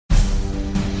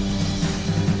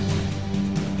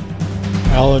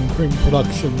Alan Kring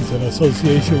Productions, in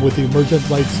association with the Emergent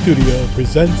Light Studio,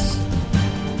 presents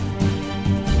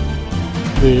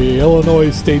the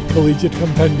Illinois State Collegiate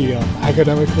Compendium,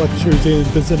 Academic Lectures in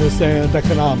Business and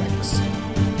Economics.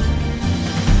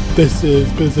 This is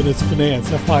Business Finance,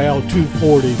 FIL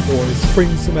 240 for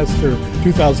spring semester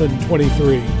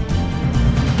 2023.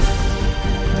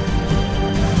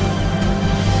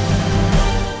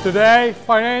 Today,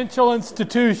 financial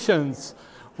institutions.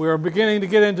 We are beginning to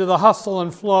get into the hustle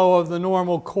and flow of the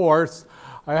normal course.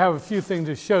 I have a few things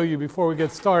to show you before we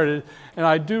get started, and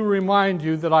I do remind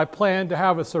you that I plan to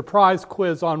have a surprise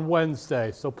quiz on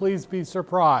Wednesday, so please be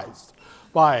surprised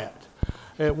by it.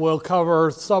 It will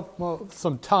cover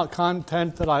some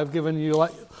content that I've given you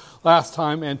last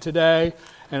time and today,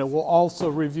 and it will also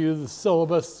review the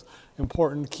syllabus,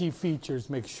 important key features.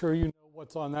 Make sure you know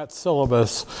what's on that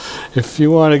syllabus if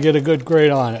you want to get a good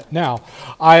grade on it. Now,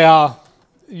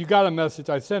 you got a message.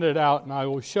 I sent it out, and I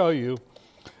will show you.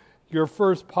 Your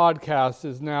first podcast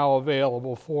is now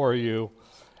available for you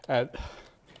at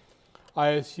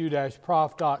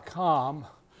isu-prof.com.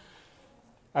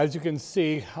 As you can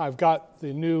see, I've got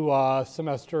the new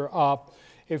semester up.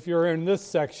 If you're in this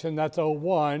section, that's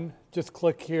 01. Just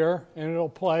click here, and it'll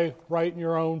play right in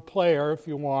your own player if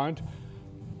you want.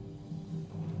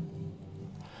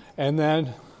 And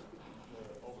then,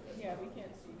 yeah, we can't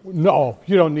see. No,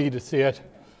 you don't need to see it.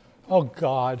 Oh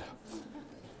God,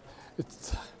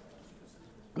 it's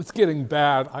getting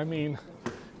bad. I mean,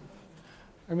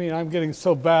 I'm getting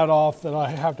so bad off that I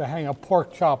have to hang a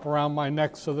pork chop around my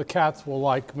neck so the cats will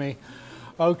like me.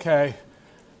 Okay,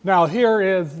 now here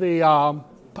is the Apple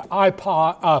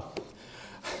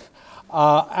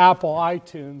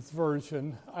iTunes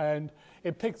version, and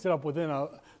it picks it up within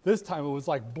this time it was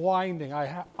like blinding.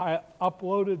 I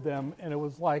uploaded them, and it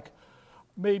was like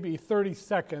maybe 30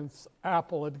 seconds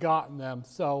Apple had gotten them.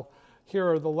 So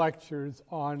here are the lectures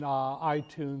on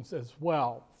iTunes as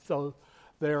well. So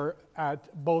they're at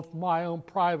both my own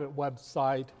private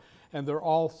website, and they're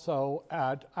also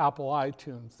at Apple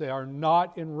iTunes. They are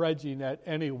not in ReggieNet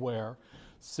anywhere,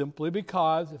 simply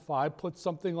because if I put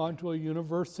something onto a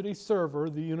university server,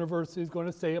 the university is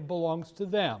going to say it belongs to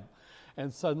them.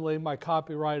 And suddenly my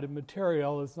copyrighted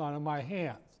material is not in my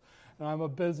hands. And I'm a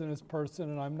business person,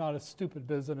 and I'm not a stupid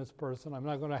business person. I'm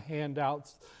not going to hand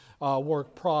out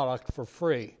work product for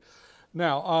free.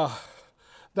 Now,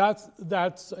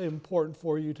 that's important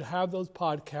for you to have those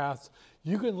podcasts.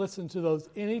 You can listen to those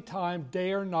anytime,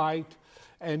 day or night,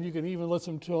 and you can even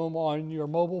listen to them on your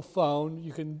mobile phone.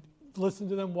 You can listen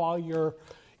to them while you're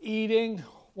eating,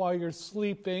 while you're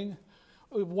sleeping,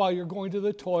 while you're going to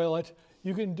the toilet.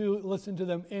 You can listen to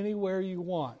them anywhere you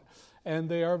want, and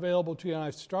they are available to you. And I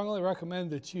strongly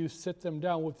recommend that you sit them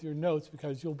down with your notes,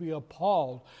 because you'll be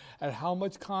appalled at how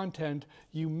much content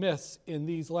you miss in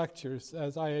these lectures.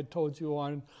 As I had told you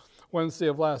on Wednesday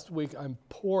of last week, I'm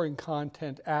pouring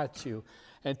content at you,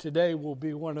 and today will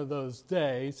be one of those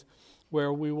days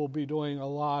where we will be doing a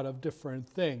lot of different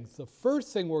things. The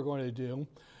first thing we're going to do,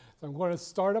 I'm going to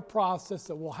start a process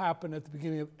that will happen at the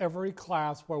beginning of every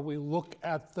class where we look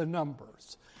at the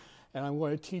numbers. And I'm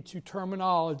going to teach you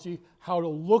terminology, how to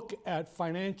look at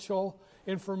financial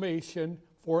information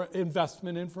for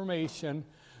investment information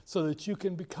so that you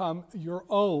can become your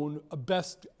own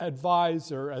best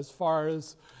advisor as far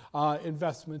as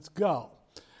investments go.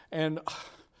 And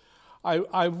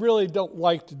I really don't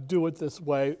like to do it this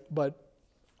way, but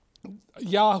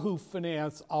Yahoo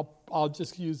Finance, I'll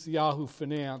just use Yahoo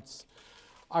Finance.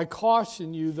 I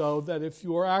caution you, though, that if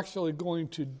you are actually going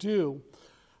to do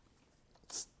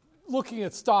looking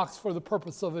at stocks for the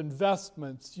purpose of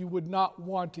investments, you would not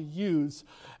want to use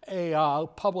a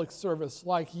public service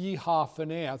like Yahoo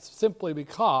Finance, simply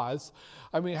because,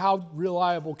 how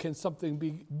reliable can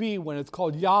something be when it's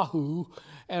called Yahoo?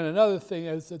 And another thing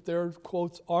is that their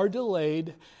quotes are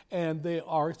delayed, and they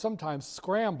are sometimes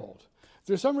scrambled. Is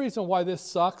there some reason why this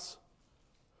sucks?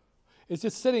 It's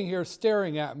just sitting here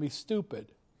staring at me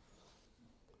stupid.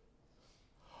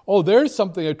 Oh, there's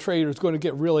something a trader is going to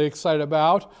get really excited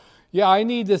about. Yeah, I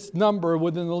need this number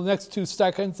within the next 2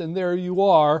 seconds, and there you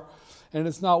are, and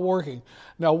it's not working.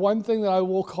 Now, one thing that I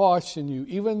will caution you,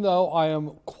 even though I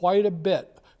am quite a bit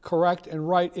correct and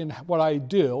right in what I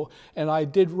do, and I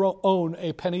did own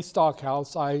a penny stock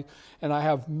house, and I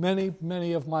have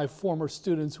many of my former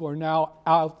students who are now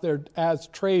out there as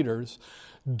traders.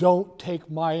 Don't take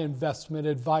my investment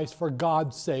advice, for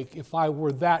God's sake. If I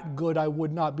were that good, I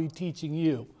would not be teaching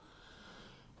you.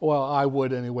 Well, I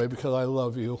would anyway, because I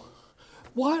love you.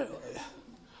 What?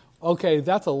 Okay,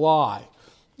 that's a lie.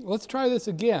 Let's try this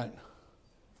again.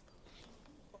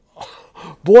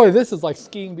 Boy, this is like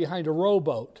skiing behind a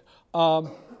rowboat.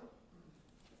 Do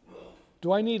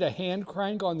I need a hand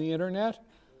crank on the internet?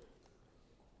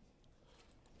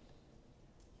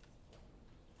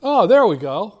 Oh, there we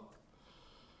go.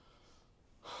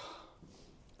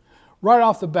 Right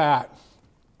off the bat,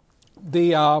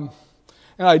 and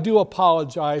I do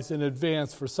apologize in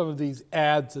advance for some of these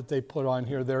ads that they put on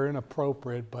here. They're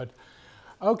inappropriate, but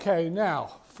okay,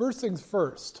 now, first things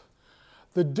first.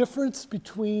 The difference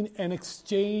between an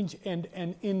exchange and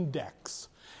an index.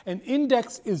 An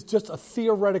index is just a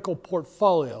theoretical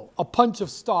portfolio, a bunch of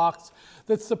stocks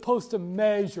that's supposed to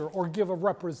measure or give a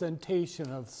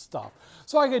representation of stuff.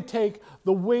 So I could take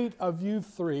the weight of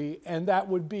U3, and that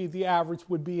would be, the average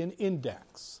would be an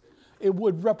index. It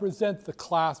would represent the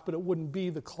class, but it wouldn't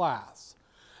be the class.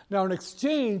 Now, an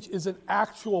exchange is an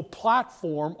actual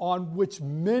platform on which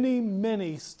many,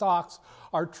 many stocks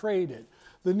are traded.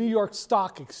 The New York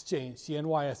Stock Exchange, the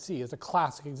NYSE, is a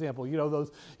classic example. You know,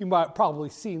 those, you might have probably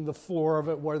seen the floor of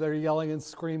it where they're yelling and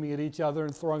screaming at each other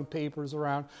and throwing papers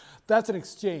around. That's an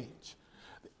exchange.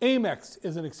 Amex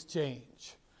is an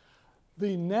exchange.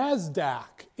 The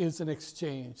NASDAQ is an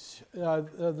exchange.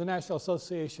 The National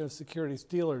Association of Securities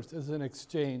Dealers is an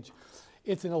exchange.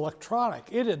 It's an electronic.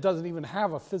 It doesn't even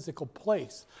have a physical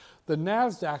place. The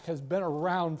NASDAQ has been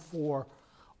around for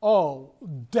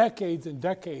decades and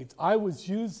decades. I was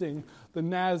using the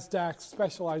NASDAQ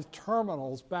specialized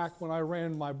terminals back when I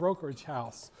ran my brokerage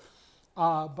house.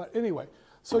 But anyway,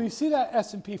 so you see that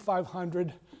S&P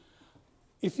 500.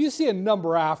 If you see a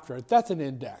number after it, that's an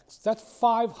index. That's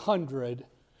 500.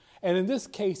 And in this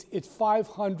case, it's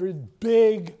 500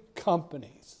 big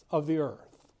companies of the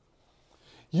earth.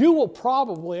 You will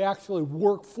probably actually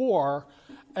work for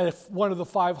one of the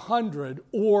 500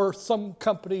 or some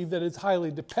company that is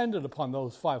highly dependent upon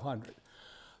those 500.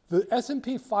 The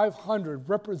S&P 500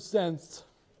 represents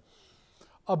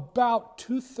about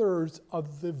 2/3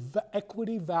 of the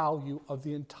equity value of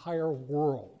the entire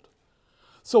world.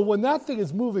 So when that thing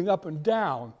is moving up and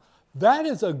down, that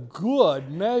is a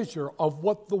good measure of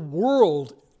what the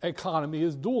world economy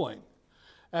is doing.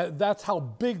 That's how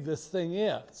big this thing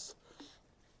is.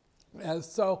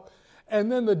 And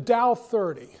then the Dow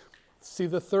 30, see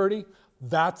the 30?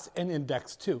 That's an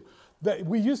index too.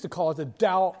 We used to call it the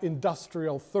Dow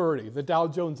Industrial 30, the Dow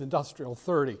Jones Industrial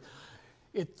 30.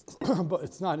 But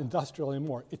it's not industrial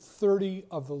anymore. It's 30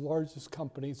 of the largest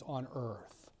companies on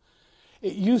earth.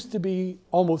 It used to be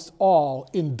almost all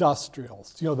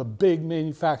industrials, you know, the big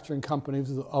manufacturing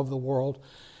companies of the world.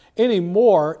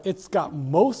 Anymore, it's got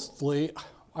mostly,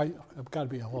 I've got to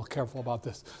be a little careful about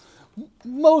this,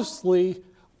 mostly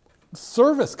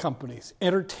service companies,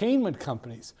 entertainment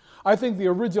companies. I think the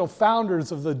original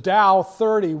founders of the Dow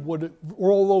 30 would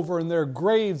roll over in their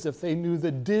graves if they knew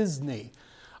that Disney,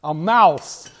 a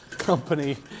mouse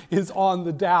company, is on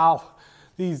the Dow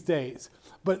these days.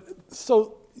 But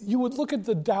so you would look at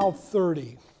the Dow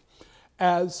 30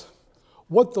 as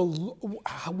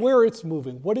where it's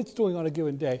moving, what it's doing on a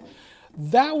given day.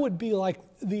 That would be like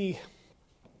the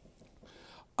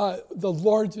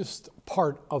largest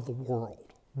part of the world,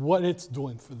 what it's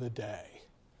doing for the day.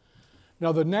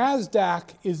 Now, the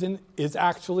NASDAQ is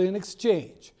actually an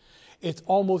exchange. It's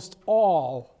almost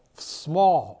all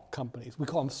small companies. We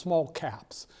call them small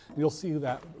caps. And you'll see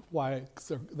that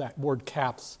word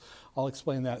caps. I'll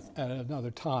explain that at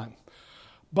another time.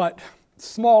 But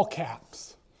small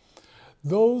caps,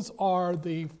 those are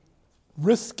the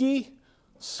risky,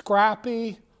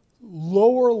 scrappy,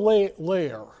 lower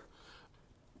layer.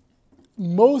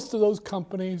 Most of those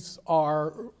companies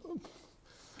are,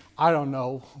 I don't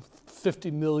know,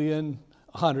 $50 million,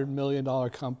 $100 million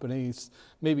companies,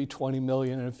 maybe $20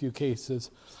 million in a few cases.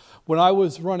 When I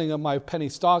was running my penny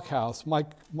stock house,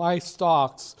 my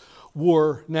stocks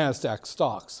were NASDAQ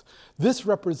stocks. This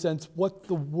represents what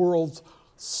the world's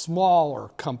smaller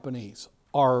companies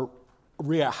are,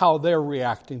 how they're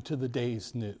reacting to the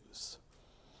day's news.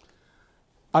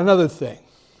 Another thing,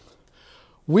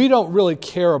 we don't really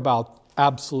care about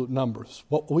absolute numbers.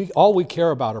 All we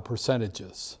care about are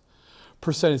percentages,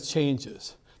 percentage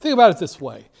changes. Think about it this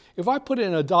way. If I put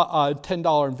in a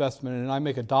 $10 investment and I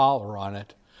make $1 on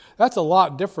it, that's a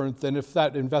lot different than if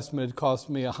that investment had cost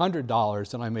me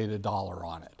 $100 and I made $1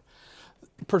 on it.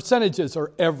 Percentages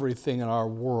are everything in our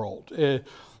world.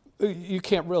 You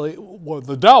can't really, well,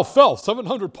 the Dow fell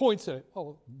 700 points.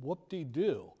 Oh,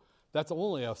 whoop-de-doo. That's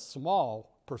only a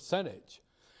small percentage.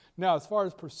 Now, as far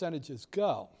as percentages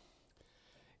go,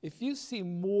 if you see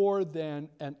more than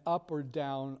an up or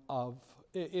down of,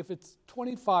 if it's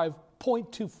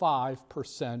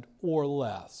 25.25% or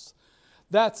less,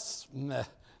 that's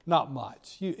not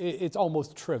much. It's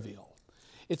almost trivial.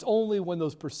 It's only when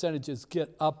those percentages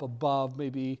get up above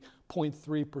maybe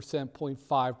 0.3%,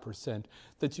 0.5%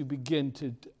 that you begin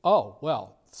to, oh,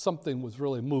 well, something was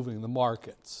really moving the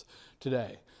markets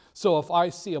today. So if I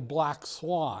see a black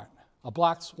swan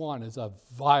is a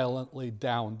violently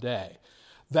down day.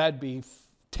 That'd be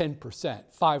 10%,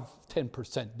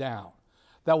 10% down.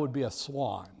 That would be a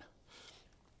swan.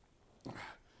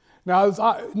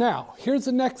 Now, here's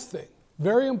the next thing.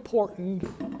 Very important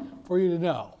for you to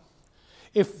know.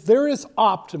 If there is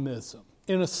optimism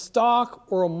in a stock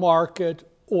or a market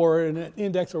or in an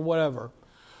index or whatever,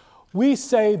 we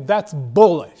say that's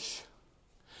bullish.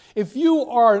 If you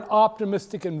are an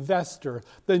optimistic investor,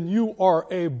 then you are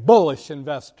a bullish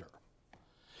investor.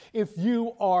 If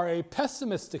you are a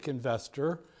pessimistic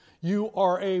investor, you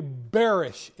are a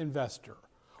bearish investor,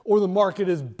 or the market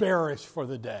is bearish for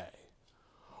the day,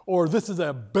 or this is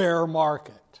a bear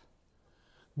market.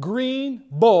 Green,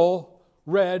 bull,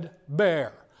 red,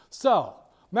 bear. So,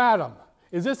 madam,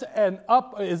 is this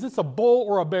a bull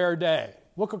or a bear day?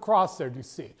 Look across there, do you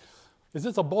see it? Is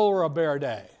this a bull or a bear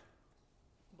day?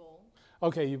 Bull.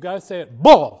 Okay, you've got to say it,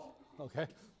 bull. Okay.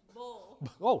 Bull.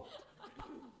 Oh.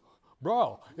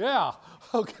 Bro, yeah,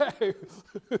 okay.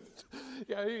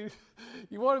 Yeah,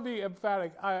 you want to be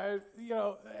emphatic. And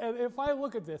if I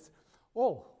look at this,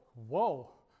 oh, whoa,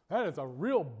 that is a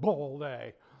real bull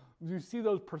day. Do you see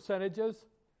those percentages?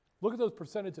 Look at those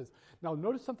percentages. Now,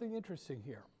 notice something interesting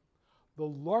here. The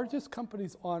largest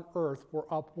companies on earth were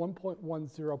up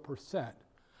 1.10%,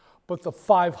 but the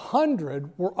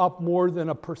 500 were up more than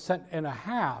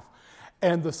 1.5%.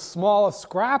 And the smallest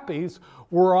scrappies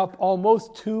were up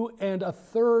almost 2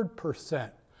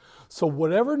 1/3%. So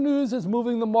whatever news is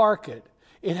moving the market,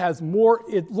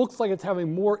 it looks like it's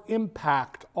having more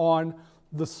impact on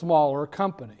the smaller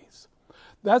companies.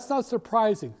 That's not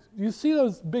surprising. You see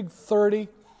those big 30?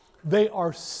 They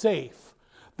are safe.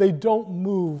 They don't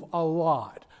move a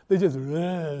lot. They just,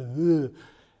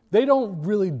 they don't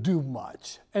really do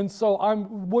much. And so I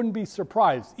wouldn't be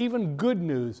surprised. Even good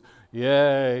news,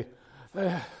 yay.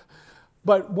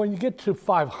 But when you get to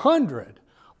 500,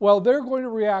 well, they're going to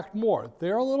react more.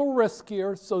 They're a little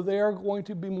riskier, so they are going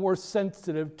to be more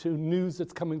sensitive to news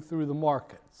that's coming through the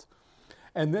markets.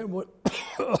 And then,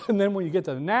 when you get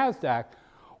to the NASDAQ,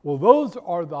 well, those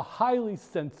are the highly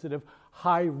sensitive,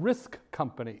 high-risk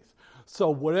companies. So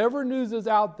whatever news is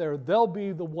out there, they'll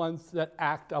be the ones that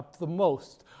act up the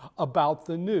most about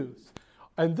the news.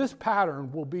 And this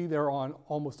pattern will be there on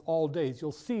almost all days.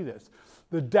 You'll see this.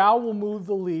 The Dow will move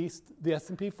the least, the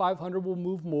S&P 500 will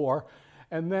move more,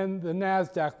 and then the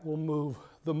NASDAQ will move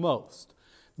the most.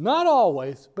 Not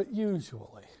always, but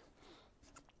usually.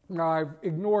 Now, I'm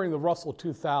ignoring the Russell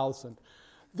 2000.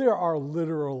 There are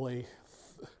literally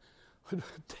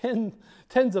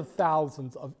tens of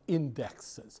thousands of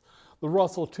indexes. The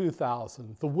Russell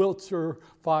 2000, the Wilshire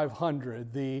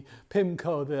 500, the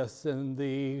PIMCO this, and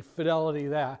the Fidelity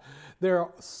that. There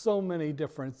are so many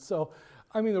different. So,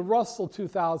 the Russell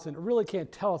 2000 really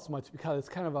can't tell us much because it's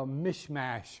kind of a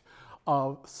mishmash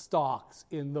of stocks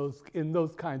in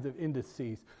those kinds of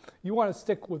indices. You want to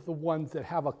stick with the ones that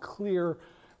have a clear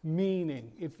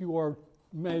meaning if you are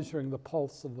measuring the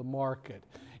pulse of the market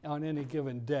on any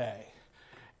given day.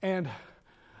 And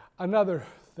another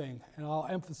thing, and I'll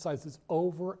emphasize this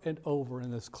over and over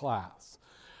in this class,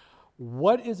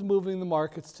 what is moving the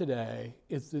markets today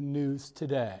is the news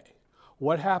today.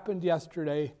 What happened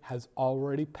yesterday has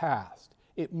already passed.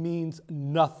 It means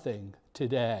nothing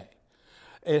today.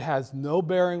 It has no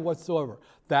bearing whatsoever.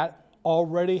 That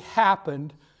already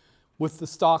happened with the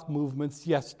stock movements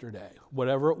yesterday,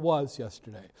 whatever it was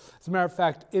yesterday. As a matter of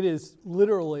fact, it is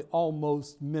literally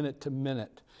almost minute to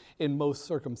minute in most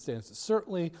circumstances.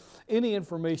 Certainly, any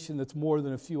information that's more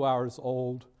than a few hours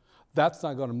old, that's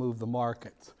not going to move the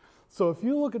markets. So if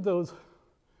you look at those,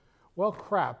 well,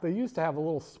 crap, they used to have a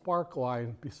little spark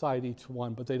line beside each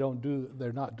one, but they're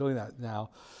not doing that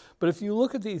now. But if you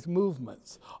look at these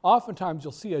movements, oftentimes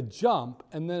you'll see a jump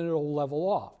and then it'll level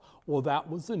off. Well, that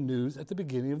was the news at the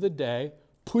beginning of the day,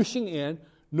 pushing in,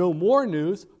 no more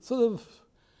news, so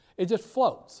it just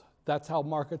floats. That's how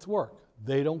markets work.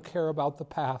 They don't care about the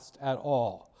past at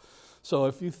all. So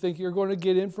if you think you're going to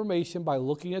get information by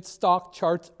looking at stock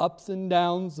charts, ups and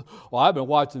downs, well, I've been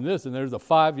watching this and there's a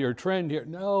 5-year trend here.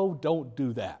 No, don't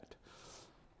do that.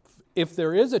 If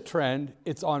there is a trend,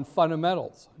 it's on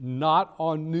fundamentals, not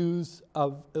on news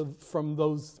from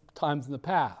those times in the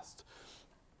past.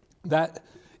 That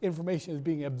information is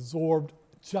being absorbed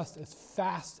just as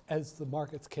fast as the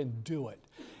markets can do it.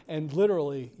 And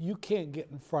literally, you can't get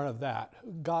in front of that.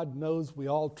 God knows we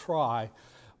all try,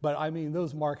 But I mean,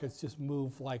 those markets just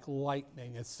move like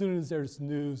lightning. As soon as there's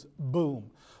news,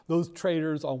 boom. Those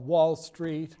traders on Wall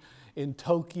Street, in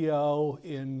Tokyo,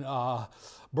 in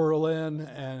Berlin,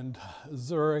 and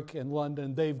Zurich, and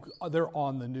London, they're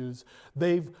on the news.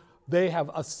 They have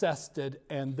assessed it,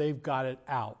 and they've got it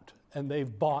out, and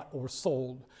they've bought or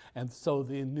sold. And so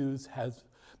the news has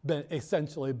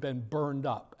essentially been burned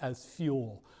up as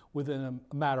fuel within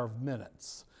a matter of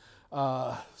minutes.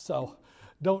 So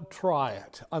don't try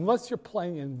it unless you're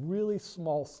playing in really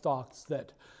small stocks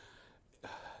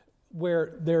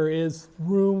where there is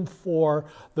room for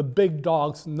the big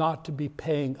dogs not to be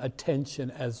paying attention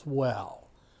as well.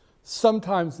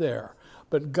 Sometimes there,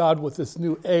 but God, with this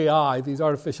new AI, these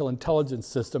artificial intelligence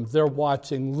systems, they're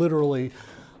watching literally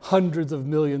hundreds of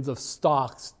millions of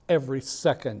stocks every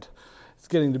second. It's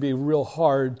getting to be real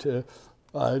hard to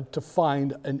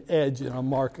find an edge in a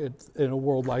market in a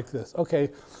world like this. Okay,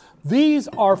 these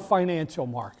are financial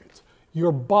markets.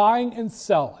 You're buying and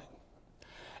selling,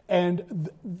 and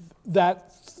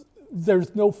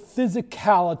there's no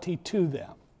physicality to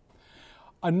them.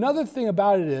 Another thing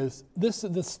about it is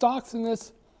the stocks in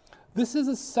this is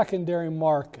a secondary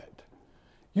market.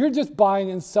 You're just buying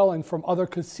and selling from other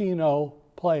casino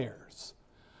players.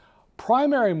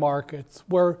 Primary markets,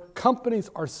 where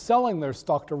companies are selling their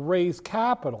stock to raise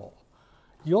capital,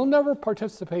 you'll never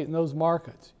participate in those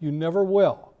markets. You never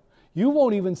will. You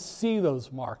won't even see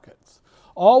those markets.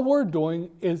 All we're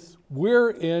doing is we're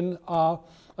in a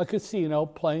casino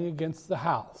playing against the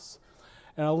house.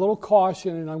 And a little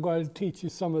caution, and I'm going to teach you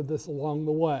some of this along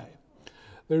the way.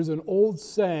 There's an old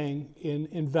saying in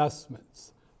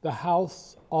investments: the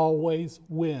house always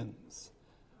wins.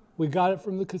 We got it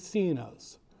from the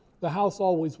casinos. The house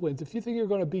always wins. If you think you're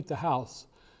going to beat the house,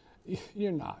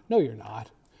 you're not. No, you're not.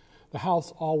 The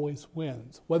house always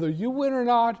wins. Whether you win or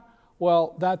not,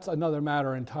 well, that's another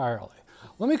matter entirely.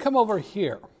 Let me come over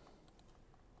here.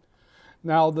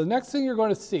 Now, the next thing you're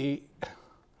going to see,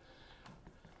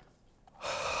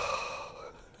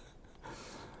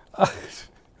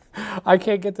 I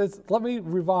can't get this. Let me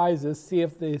revise this, see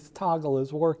if this toggle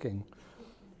is working.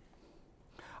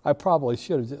 I probably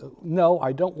should have. No,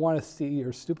 I don't want to see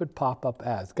your stupid pop-up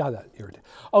ads. God, that irritating.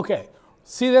 Okay,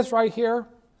 see this right here?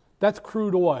 That's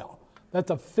crude oil.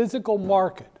 That's a physical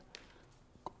market.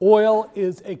 Oil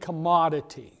is a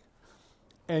commodity.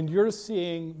 And you're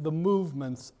seeing the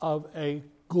movements of a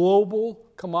global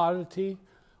commodity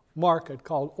market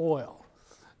called oil.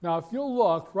 Now, if you'll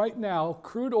look, right now,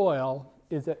 crude oil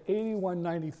is at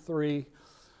 $81.93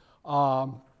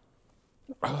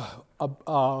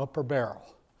 per barrel.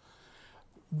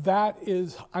 That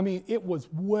is, I mean, it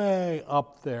was way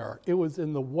up there. It was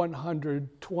in the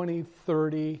 120,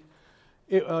 30,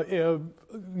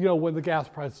 when the gas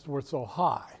prices were so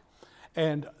high.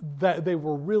 And that they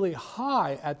were really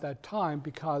high at that time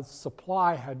because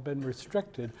supply had been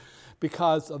restricted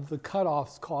because of the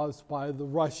cutoffs caused by the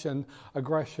Russian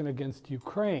aggression against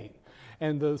Ukraine.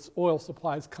 And those oil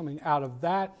supplies coming out of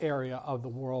that area of the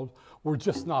world were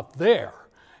just not there.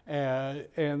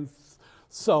 And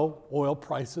so oil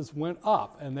prices went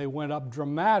up, and they went up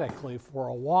dramatically for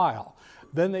a while.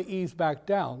 Then they eased back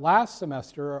down. Last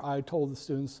semester, I told the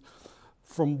students,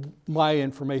 from my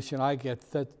information I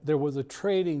get, that there was a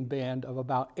trading band of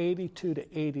about 82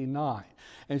 to 89.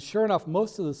 And sure enough,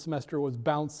 most of the semester was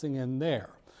bouncing in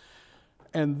there.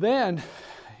 And then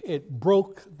it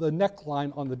broke the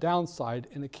neckline on the downside,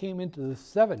 and it came into the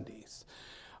 70s.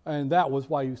 And that was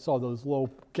why you saw those low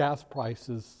gas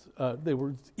prices. They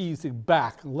were easing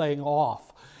back, laying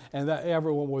off, and that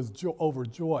everyone was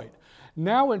overjoyed.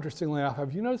 Now, interestingly enough,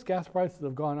 have you noticed gas prices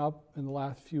have gone up in the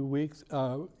last few weeks?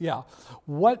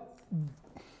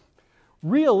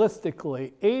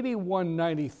 Realistically,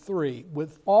 $81.93,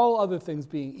 with all other things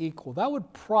being equal, that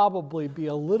would probably be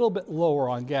a little bit lower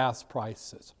on gas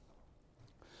prices.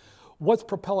 What's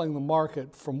propelling the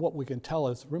market, from what we can tell,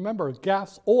 is, remember,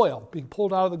 oil being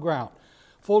pulled out of the ground.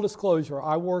 Full disclosure,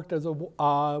 I worked with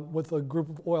a group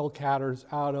of oil catters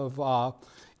out of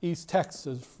East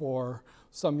Texas for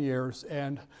some years,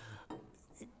 and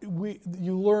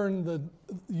you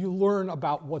learn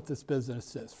about what this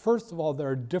business is. First of all, there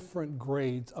are different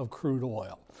grades of crude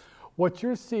oil. What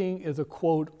you're seeing is a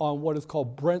quote on what is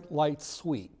called Brent Light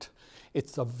Sweet.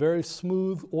 It's a very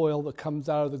smooth oil that comes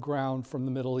out of the ground from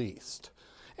the Middle East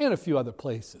and a few other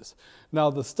places. Now,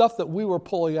 the stuff that we were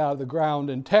pulling out of the ground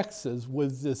in Texas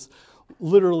was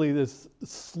literally this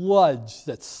sludge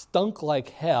that stunk like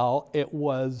hell. It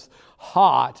was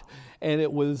hot, and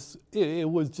it was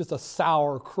just a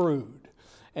sour crude.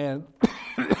 And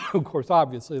of course,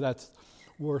 obviously, that's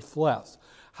worth less.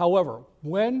 However,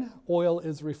 when oil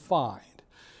is refined,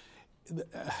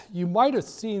 you might have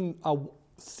seen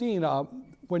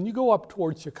when you go up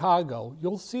towards Chicago,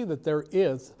 you'll see that there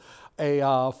is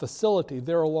a facility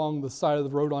there along the side of the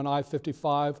road on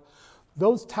I-55.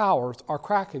 Those towers are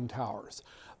cracking towers.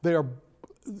 They are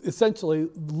essentially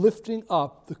lifting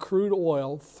up the crude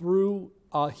oil through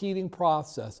a heating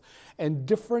process, and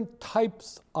different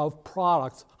types of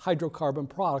products, hydrocarbon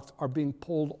products, are being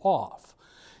pulled off.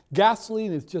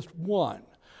 Gasoline is just one.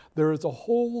 There is a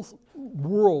whole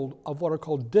world of what are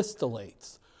called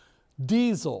distillates.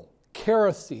 Diesel,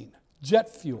 kerosene,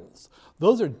 jet fuels,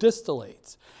 those are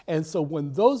distillates. And so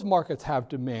when those markets have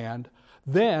demand,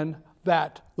 then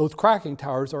those cracking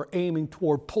towers are aiming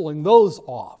toward pulling those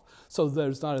off, so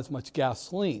there's not as much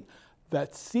gasoline.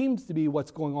 That seems to be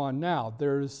what's going on now.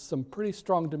 There's some pretty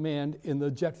strong demand in the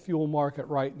jet fuel market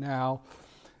right now.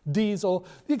 Diesel,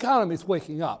 the economy is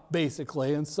waking up,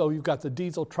 basically, and so you've got the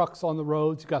diesel trucks on the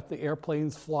roads, you've got the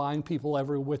airplanes flying, people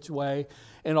every which way,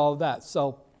 and all of that.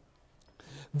 So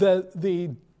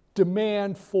the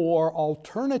demand for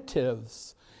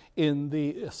alternatives in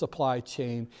the supply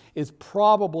chain is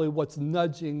probably what's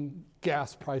nudging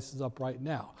gas prices up right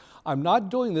now. I'm not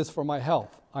doing this for my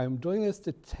health. I'm doing this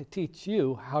to teach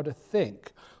you how to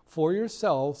think for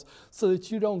yourselves so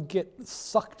that you don't get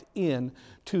sucked in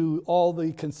to all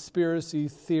the conspiracy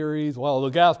theories. Well, the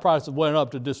gas prices went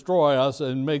up to destroy us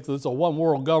and make this a one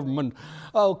world government.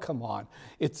 Oh, come on.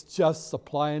 It's just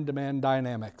supply and demand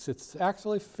dynamics. It's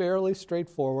actually fairly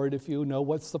straightforward if you know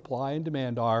what supply and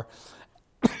demand are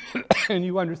and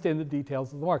you understand the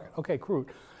details of the market. Okay, crude.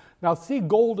 Now see,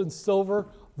 gold and silver,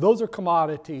 those are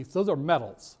commodities. Those are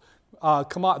metals.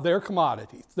 They're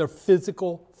commodities. They're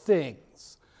physical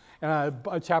things. And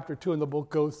chapter 2 in the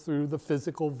book goes through the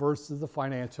physical versus the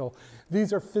financial.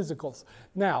 These are physicals.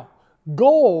 Now,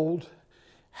 gold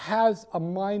has a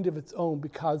mind of its own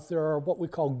because there are what we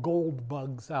call gold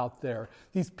bugs out there.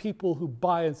 These people who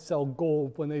buy and sell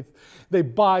gold when they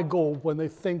buy gold when they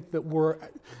think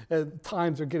that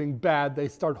times are getting bad. They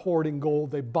start hoarding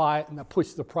gold, they buy it, and they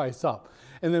push the price up.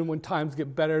 And then when times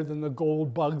get better, then the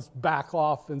gold bugs back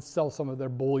off and sell some of their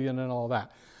bullion and all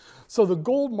that. So the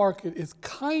gold market is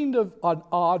kind of an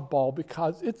oddball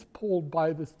because it's pulled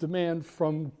by this demand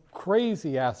from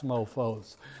crazy-ass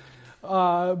mofos.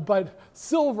 But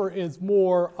silver is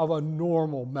more of a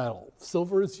normal metal.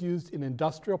 Silver is used in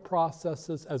industrial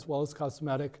processes as well as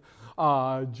cosmetic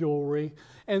jewelry.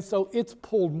 And so it's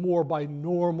pulled more by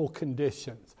normal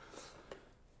conditions.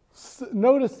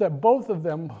 Notice that both of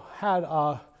them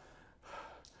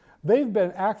they've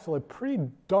been actually pretty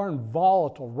darn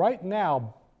volatile. Right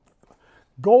now,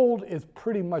 gold is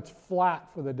pretty much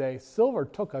flat for the day. Silver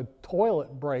took a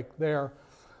toilet break there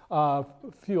a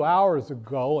few hours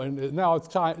ago, and now it's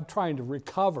trying to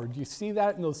recover. Do you see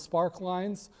that in those spark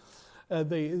lines?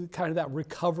 That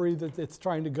recovery that it's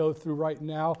trying to go through right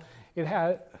now.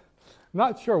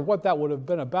 Not sure what that would have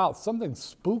been about. Something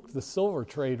spooked the silver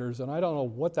traders, and I don't know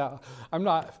what that.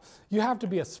 You have to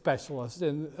be a specialist,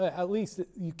 and at least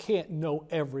you can't know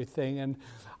everything. And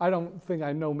I don't think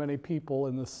I know many people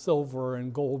in the silver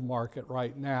and gold market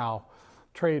right now,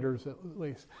 traders at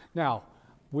least. Now,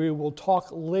 we will talk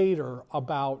later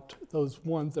about those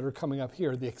ones that are coming up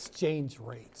here, the exchange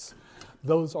rates.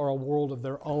 Those are a world of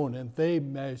their own, and they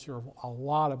measure a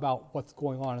lot about what's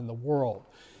going on in the world.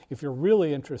 If you're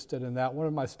really interested in that, one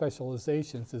of my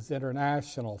specializations is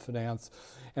international finance,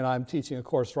 and I'm teaching a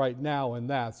course right now in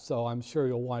that, so I'm sure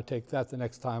you'll want to take that the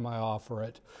next time I offer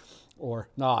it, or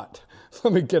not.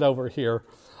 Let me get over here.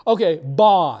 Okay,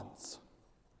 bonds.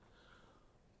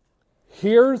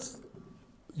 You're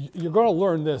going to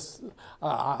learn this.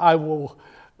 I will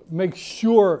make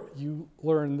sure you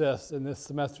learn this in this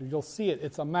semester. You'll see it.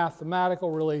 It's a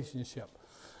mathematical relationship.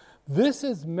 This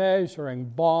is measuring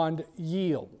bond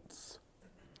yields,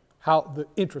 the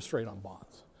interest rate on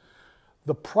bonds.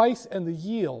 The price and the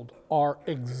yield are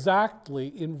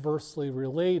exactly inversely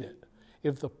related.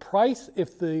 If the price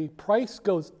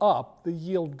goes up, the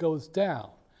yield goes down.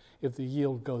 If the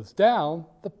yield goes down,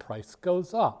 the price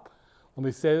goes up. Let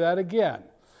me say that again.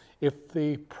 If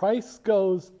the price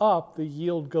goes up, the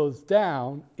yield goes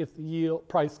down. If the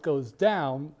price goes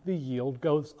down, the yield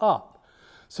goes up.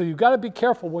 So you've got to be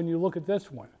careful when you look at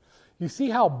this one. You see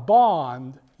how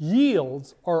bond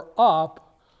yields are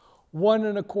up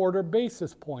 1.25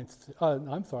 basis points.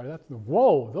 I'm sorry, that's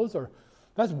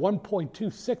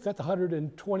 1.26. That's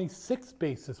 126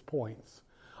 basis points.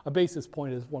 A basis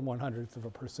point is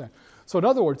 1/100%. So in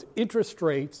other words, interest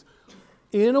rates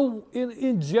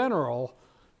in general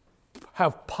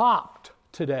have popped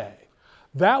today.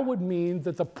 That would mean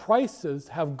that the prices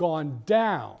have gone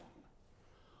down.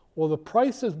 Well, the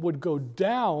prices would go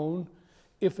down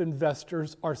if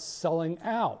investors are selling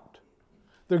out.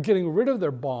 They're getting rid of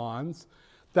their bonds.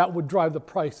 That would drive the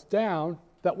price down.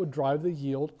 That would drive the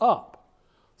yield up.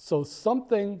 So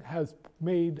something has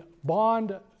made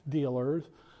bond dealers,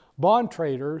 bond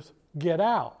traders, get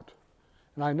out.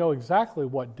 And I know exactly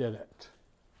what did it.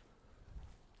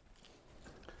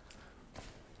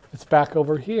 It's back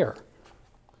over here.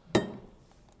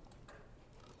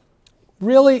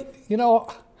 Really,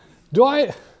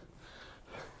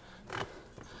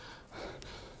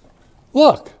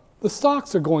 look, the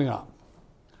stocks are going up.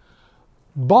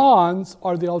 Bonds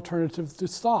are the alternative to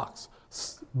stocks.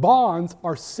 Bonds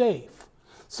are safe.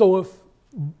 So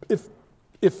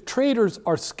if traders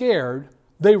are scared,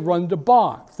 they run to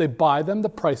bonds. They buy them, the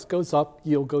price goes up,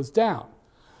 yield goes down.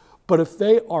 But if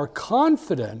they are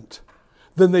confident,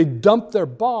 then they dump their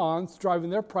bonds, driving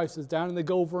their prices down, and they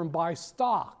go over and buy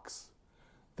stocks.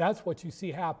 That's what you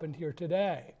see happened here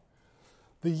today.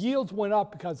 The yields went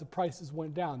up because the prices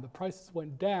went down. The prices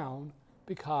went down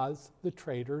because the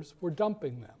traders were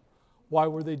dumping them. Why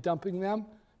were they dumping them?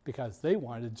 Because they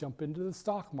wanted to jump into the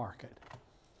stock market.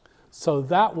 So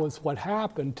that was what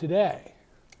happened today.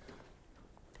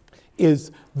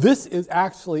 This is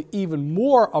actually even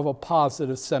more of a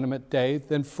positive sentiment day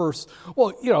than first.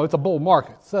 Well, it's a bull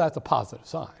market, so that's a positive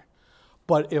sign.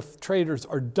 But if traders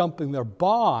are dumping their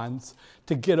bonds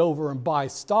to get over and buy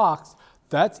stocks,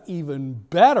 that's even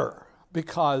better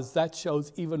because that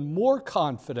shows even more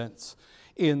confidence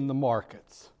in the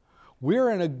markets.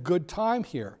 We're in a good time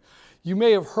here. You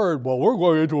may have heard, well, we're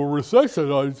going into a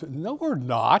recession. I said, no, we're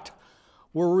not.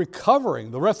 We're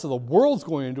recovering. The rest of the world's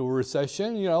going into a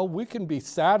recession. We can be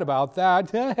sad about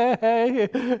that.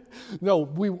 No,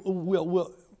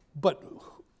 we'll, but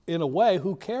in a way,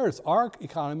 who cares? Our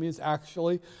economy is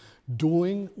actually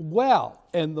doing well.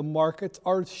 And the markets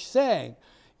are saying,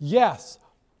 yes,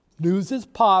 news is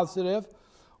positive.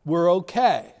 We're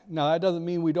okay. Now, that doesn't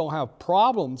mean we don't have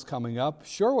problems coming up.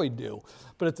 Sure we do.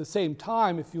 But at the same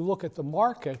time, if you look at the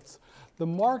markets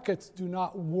do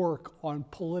not work on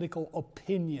political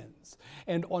opinions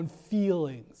and on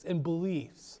feelings and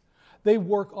beliefs. They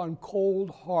work on cold,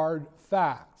 hard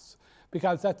facts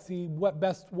because that's the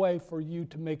best way for you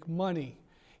to make money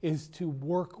is to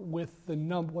work with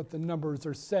what the numbers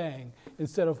are saying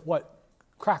instead of what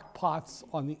crackpots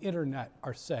on the internet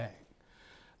are saying.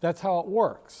 That's how it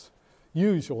works,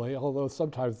 usually, although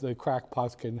sometimes the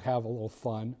crackpots can have a little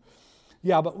fun.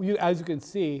 Yeah, but as you can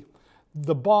see,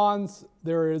 the bond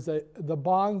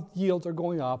yields are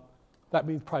going up. That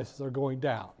means prices are going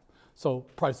down. So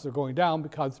prices are going down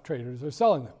because traders are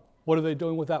selling them. What are they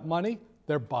doing with that money?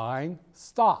 They're buying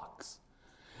stocks.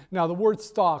 Now, the word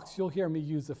stocks, you'll hear me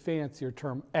use a fancier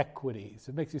term, equities.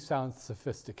 It makes you sound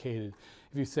sophisticated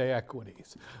if you say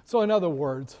equities. So in other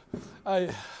words,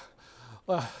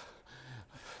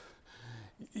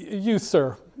 you,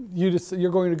 sir,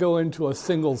 you're going to go into a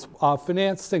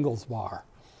finance singles bar.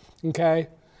 Okay?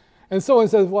 And someone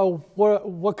says, well,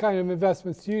 what kind of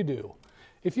investments do you do?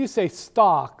 If you say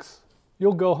stocks,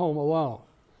 you'll go home alone.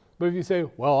 But if you say,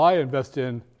 well, I invest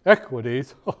in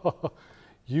equities,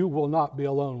 you will not be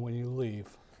alone when you leave.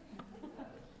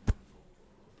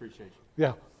 Appreciate you.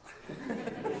 Yeah.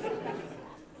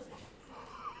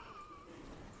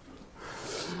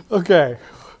 Okay.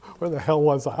 Where the hell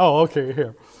was I? Oh, okay,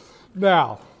 here.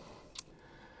 Now,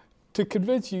 to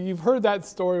convince you, you've heard that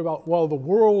story about, well, the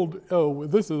world,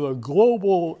 this is a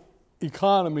global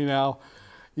economy now.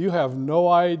 You have no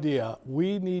idea.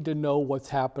 We need to know what's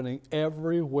happening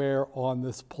everywhere on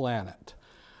this planet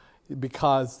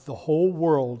because the whole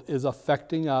world is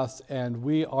affecting us and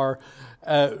we're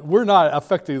not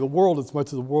affecting the world as much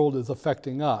as the world is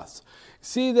affecting us.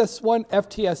 See this one,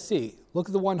 FTSE. Look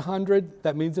at the 100.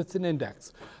 That means it's an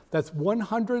index. That's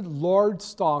 100 large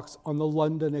stocks on the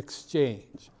London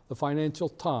Exchange, the Financial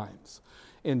Times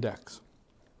Index.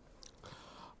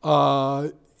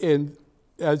 And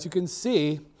as you can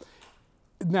see,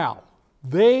 now,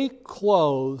 they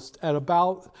closed at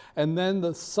about, and then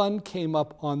the sun came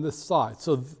up on this side.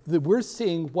 So we're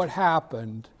seeing what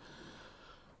happened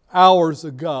hours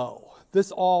ago.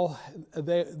 This all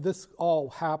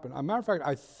happened. As a matter of fact,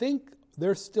 I think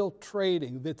they're still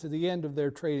trading to the end of their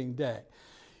trading day.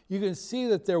 You can see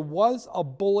that there was a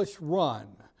bullish run,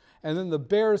 and then the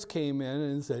bears came in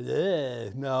and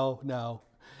said, no,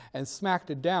 and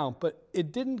smacked it down. But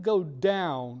it didn't go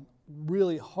down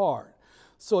really hard.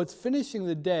 So it's finishing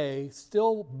the day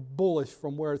still bullish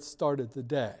from where it started the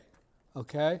day,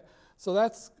 okay? So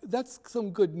that's some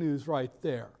good news right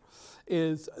there.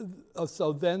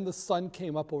 So then the sun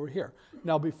came up over here.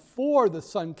 Now before the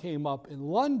sun came up in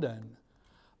London,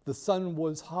 the sun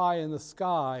was high in the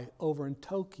sky over in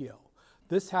Tokyo.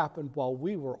 This happened while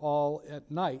we were all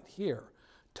at night here.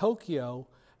 Tokyo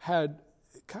had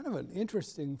kind of an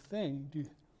interesting thing.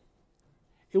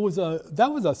 That was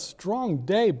a strong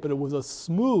day, but it was a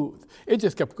smooth. It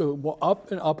just kept going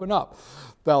up and up and up.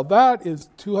 Now that is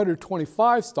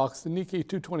 225 stocks, the Nikkei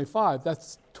 225.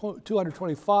 That's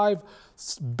 225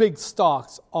 big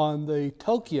stocks on the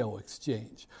Tokyo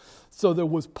exchange. So there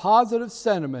was positive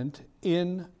sentiment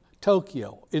in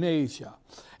Tokyo, in Asia.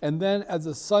 And then as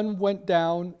the sun went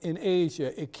down in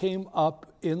Asia, it came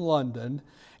up in London,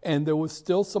 and there was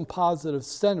still some positive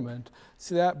sentiment.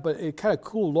 See that? But it kind of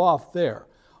cooled off there.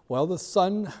 Well, the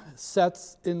sun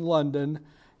sets in London,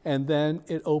 and then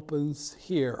it opens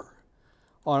here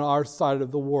on our side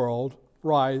of the world,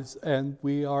 rise, and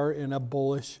we are in a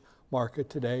bullish market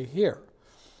today here.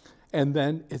 And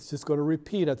then it's just going to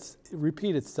repeat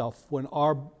itself. When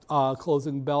our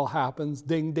closing bell happens,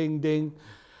 ding, ding, ding,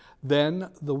 then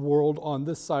the world on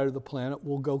this side of the planet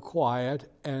will go quiet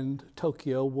and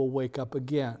Tokyo will wake up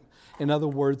again. In other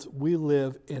words, we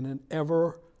live in an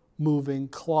ever-moving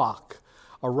clock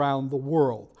around the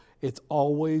world. It's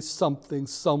always something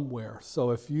somewhere. So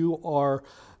if you are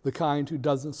the kind who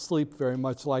doesn't sleep very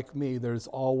much like me, there's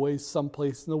always some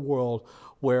place in the world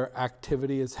where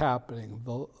activity is happening.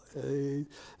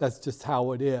 That's just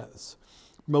how it is.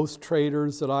 Most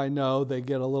traders that I know, they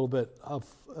get a little bit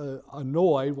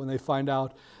annoyed when they find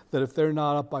out that if they're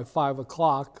not up by 5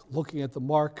 o'clock looking at the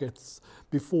markets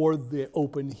before they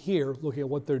open here, looking at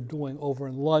what they're doing over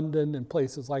in London and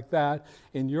places like that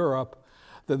in Europe,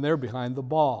 then they're behind the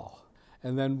ball.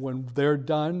 And then when they're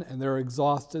done and they're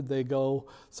exhausted, they go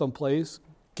someplace,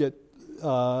 get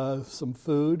some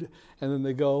food, and then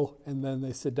they go and then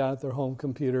they sit down at their home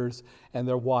computers and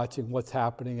they're watching what's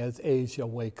happening as Asia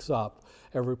wakes up.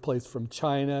 Every place from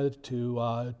China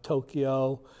to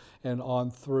Tokyo and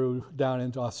on through down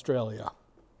into Australia.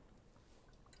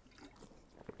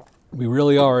 We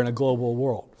really are in a global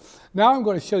world. Now I'm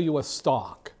going to show you a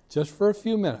stock, just for a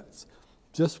few minutes.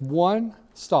 Just one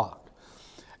stock.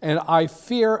 And I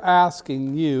fear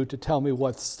asking you to tell me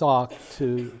what stock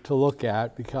to look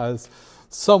at, because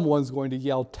someone's going to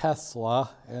yell Tesla.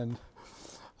 And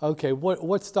okay,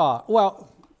 what stock? Well,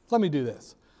 let me do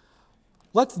this.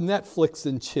 Let's Netflix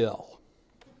and chill.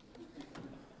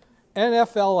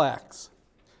 NFLX.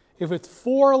 If it's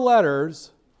 4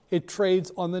 letters, it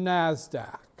trades on the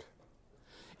NASDAQ.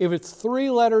 If it's 3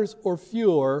 letters or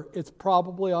fewer, it's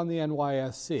probably on the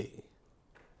NYSE.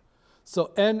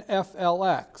 So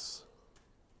NFLX,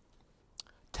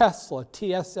 Tesla,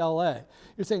 TSLA.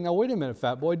 You're saying, now wait a minute,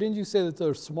 fat boy, didn't you say that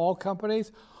they're small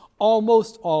companies?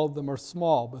 Almost all of them are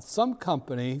small, but some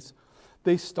companies,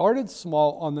 they started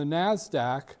small on the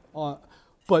NASDAQ,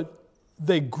 but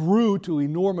they grew to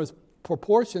enormous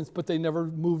proportions, but they never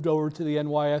moved over to the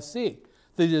NYSE.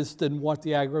 They just didn't want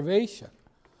the aggravation.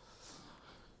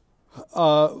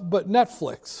 But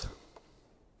Netflix.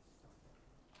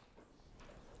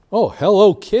 Oh,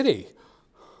 Hello Kitty.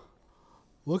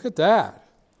 Look at that.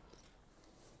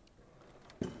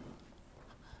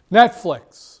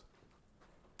 Netflix.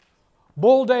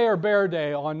 Bull day or bear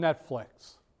day on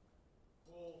Netflix?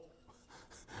 Bull.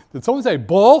 Did someone say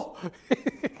bull?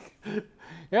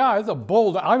 Yeah, it's a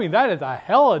bull day. I mean, that is a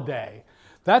hell of a day.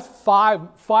 That's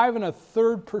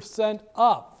 5.33%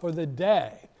 up for the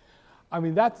day. I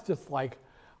mean, that's just like,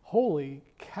 holy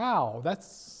cow,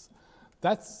 that's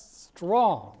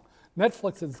strong.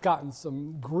 Netflix has gotten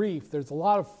some grief. There's a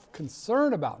lot of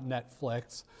concern about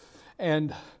Netflix.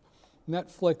 And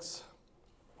Netflix,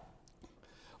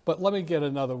 but let me get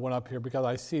another one up here because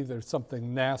I see there's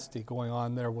something nasty going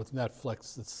on there with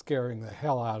Netflix that's scaring the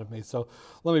hell out of me. So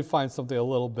let me find something a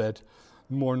little bit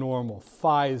more normal.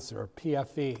 Pfizer,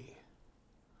 PFE.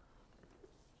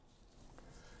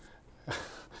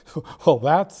 Oh,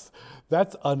 that's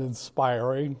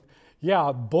uninspiring.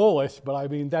 Yeah, bullish, but I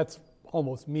mean, that's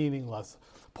almost meaningless.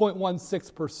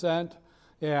 0.16%,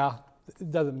 yeah, it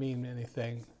doesn't mean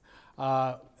anything.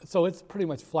 So it's pretty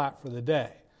much flat for the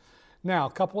day. Now,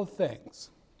 a couple of things.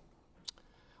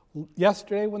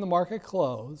 Yesterday when the market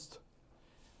closed,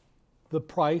 the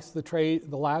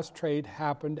last trade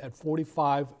happened at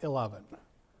 45.11.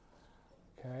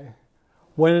 Okay.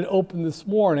 When it opened this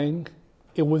morning,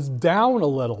 it was down a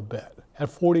little bit at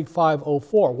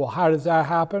 45.04. Well, how does that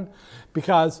happen?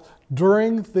 Because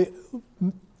during the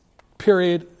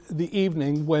period, the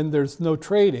evening, when there's no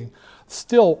trading,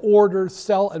 still orders,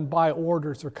 sell and buy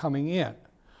orders are coming in.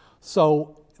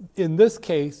 So in this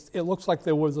case, it looks like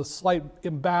there was a slight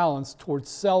imbalance towards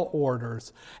sell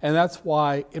orders, and that's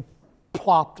why it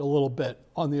plopped a little bit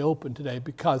on the open today,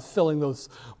 because filling those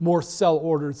more sell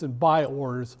orders and buy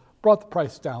orders brought the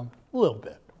price down a little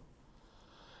bit.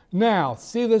 Now,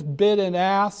 see this bid and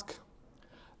ask?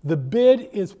 The bid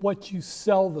is what you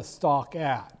sell the stock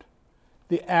at.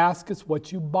 The ask is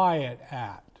what you buy it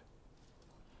at.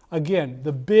 Again,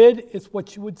 the bid is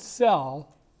what you would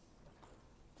sell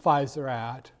Pfizer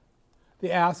at.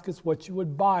 The ask is what you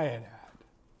would buy it at.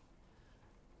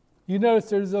 You notice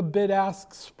there's a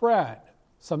bid-ask spread.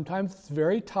 Sometimes it's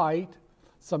very tight.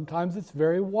 Sometimes it's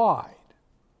very wide.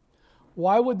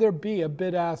 Why would there be a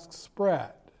bid-ask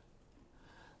spread?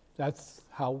 That's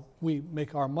how we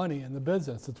make our money in the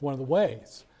business. It's one of the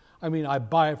ways. I mean, I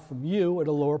buy it from you at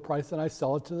a lower price and I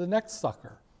sell it to the next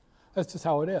sucker. That's just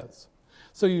how it is.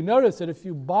 So you notice that if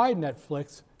you buy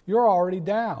Netflix, you're already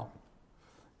down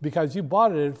because you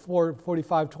bought it at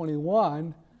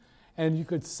 $45.21 and you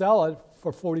could sell it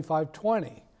for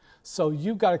 $45.20. So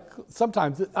you've got to,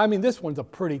 sometimes, I mean, this one's a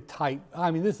pretty tight,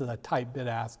 this is a tight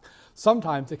bid-ask.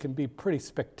 Sometimes it can be pretty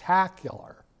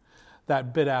spectacular,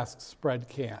 that bid-ask spread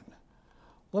can.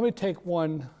 Let me take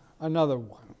another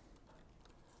one.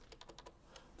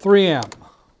 3M.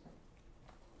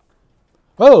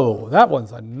 Oh, that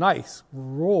one's a nice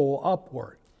roll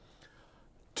upward.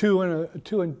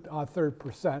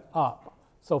 2.3% up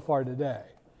so far today.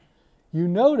 You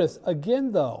notice,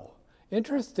 again though,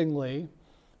 interestingly,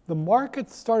 the market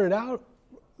started out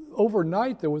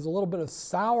overnight, there was a little bit of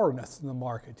sourness in the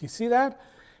market. Do you see that?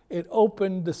 It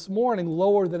opened this morning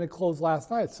lower than it closed last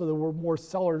night, so there were more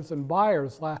sellers than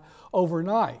buyers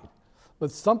overnight.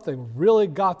 But something really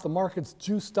got the markets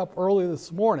juiced up early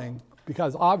this morning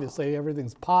because obviously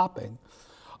everything's popping.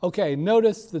 Okay,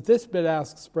 notice that this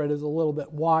bid-ask spread is a little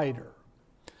bit wider.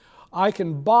 I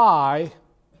can buy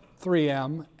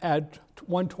 3M at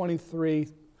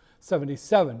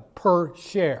 $123.77 per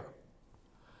share.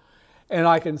 And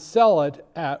I can sell it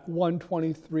at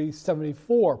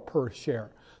 $123.74 per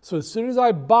share. So as soon as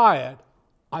I buy it,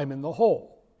 I'm in the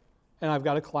hole. And I've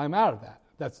got to climb out of that.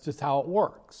 That's just how it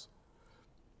works.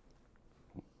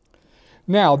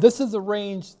 Now, this is a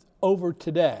range over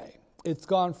today. It's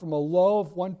gone from a low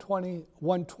of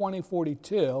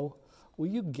 120.42. Well,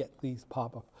 you get these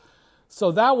pop up.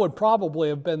 So that would probably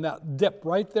have been that dip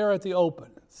right there at the open.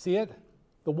 See it?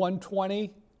 The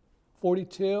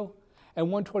 120.42 and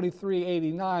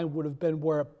 123.89 would have been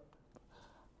where,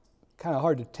 kind of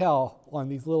hard to tell on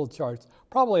these little charts,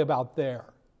 probably about there.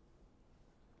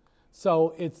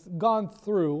 So it's gone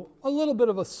through a little bit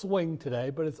of a swing today,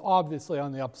 but it's obviously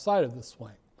on the upside of the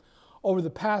swing. Over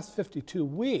the past 52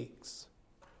 weeks,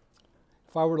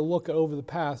 if I were to look at over the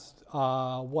past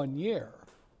 1 year,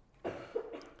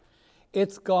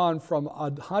 it's gone from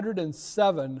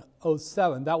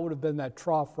 107.07, that would have been that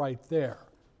trough right there.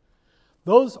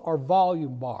 Those are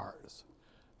volume bars.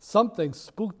 Something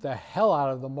spooked the hell out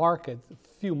of the market a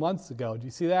few months ago. Do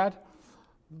you see that?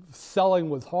 Selling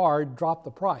was hard, dropped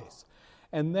the price.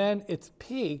 And then its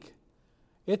peak,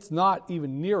 it's not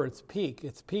even near its peak.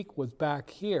 Its peak was back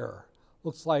here.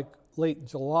 Looks like late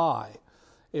July.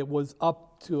 It was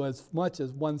up to as much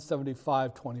as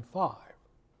 175.25.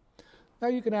 Now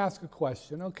you can ask a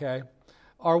question, okay,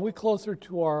 are we closer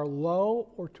to our low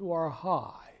or to our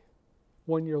high?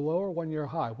 1 year low or 1 year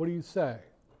high? What do you say?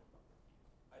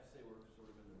 I'd say we're sort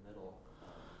of in the middle,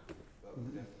 but we're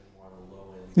definitely more on the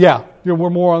low end. Yeah, we're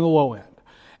more on the low end.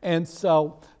 And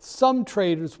so some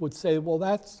traders would say, well,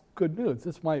 that's good news.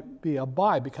 This might be a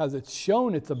buy because it's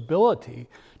shown its ability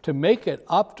to make it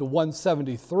up to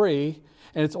 173,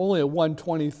 and it's only at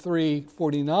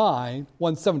 123.49,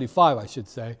 175, I should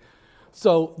say.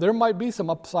 So there might be some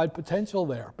upside potential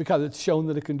there because it's shown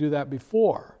that it can do that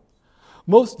before.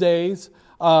 Most days,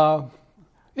 you,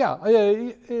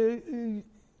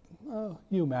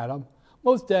 madam,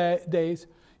 most days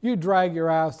you drag your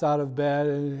ass out of bed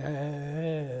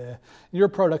and your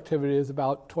productivity is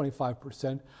about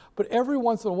 25%. But every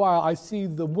once in a while, I see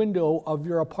the window of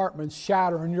your apartment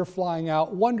shatter and you're flying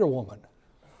out Wonder Woman.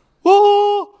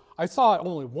 Whoa! I saw it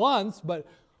only once, but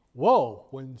whoa,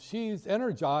 when she's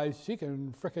energized, she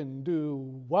can frickin'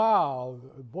 do, wow,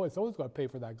 boy, someone's going to pay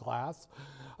for that glass,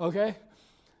 okay?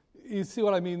 You see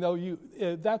what I mean, though?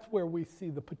 That's where we see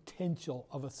the potential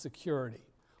of a security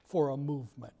for a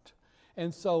movement.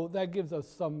 And so that gives us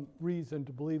some reason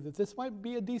to believe that this might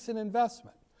be a decent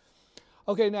investment.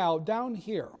 Okay, now down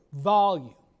here,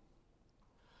 volume.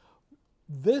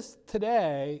 This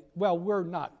today, well, we're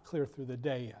not clear through the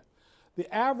day yet.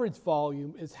 The average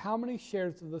volume is how many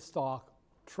shares of the stock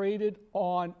traded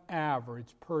on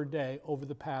average per day over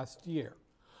the past year.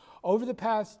 Over the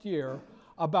past year,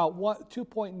 about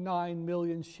 2.9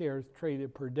 million shares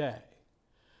traded per day.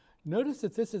 Notice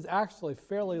that this is actually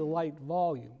fairly light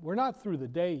volume. We're not through the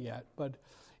day yet, but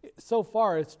so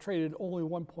far it's traded only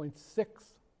 1.6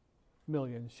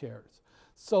 million shares.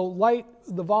 So light,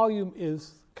 the volume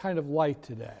is kind of light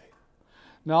today.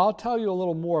 Now I'll tell you a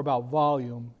little more about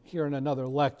volume here in another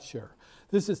lecture.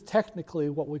 This is technically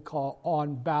what we call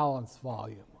on-balance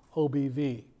volume,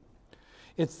 OBV.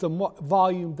 It's the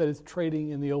volume that is trading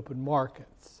in the open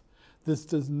markets. This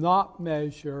does not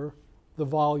measure the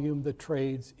volume that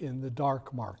trades in the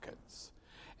dark markets.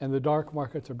 And the dark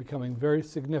markets are becoming very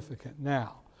significant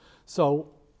now. So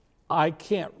I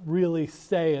can't really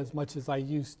say as much as I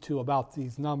used to about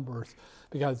these numbers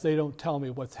because they don't tell me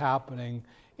what's happening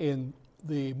in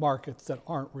the markets that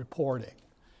aren't reporting.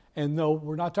 And no,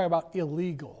 we're not talking about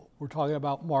illegal. We're talking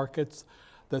about markets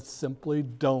that simply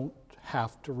don't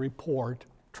have to report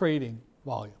trading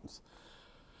volumes.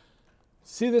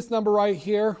 See this number right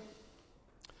here?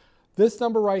 This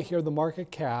number right here, the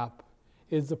market cap,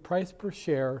 is the price per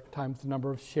share times the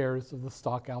number of shares of the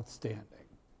stock outstanding.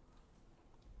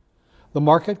 The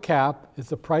market cap is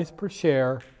the price per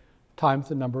share times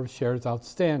the number of shares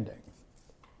outstanding.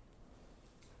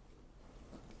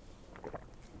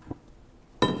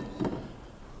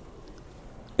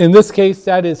 In this case,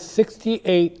 that is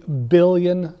 $68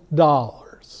 billion. Let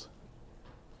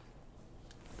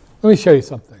me show you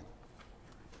something.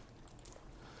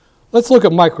 Let's look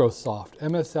at Microsoft,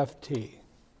 MSFT.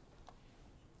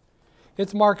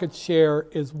 Its market share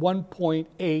is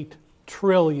 $1.8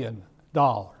 trillion.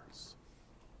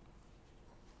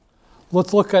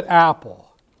 Let's look at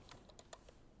Apple.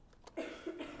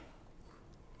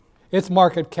 Its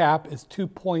market cap is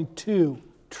 $2.2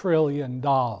 trillion.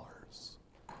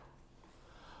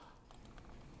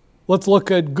 Let's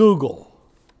look at Google,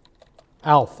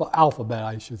 Alphabet,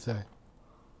 I should say.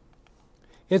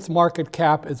 Its market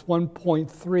cap is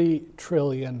 $1.3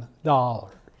 trillion.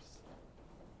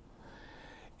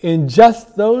 In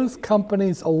just those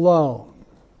companies alone,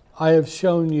 I have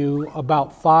shown you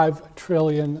about $5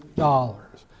 trillion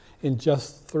in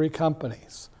just 3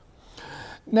 companies.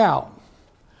 Now,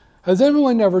 has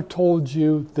anyone ever told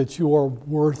you that you are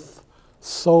worth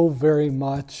so very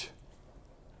much?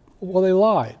 Well, they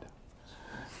lied.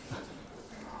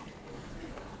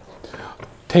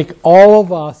 Take all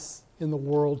of us in the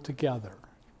world together.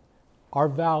 Our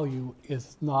value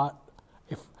is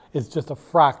just a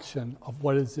fraction of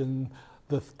what is in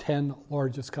the 10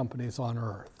 largest companies on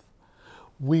earth.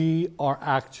 We are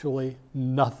actually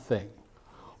nothing.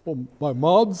 Well, my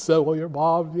mom said, well, your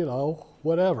mom,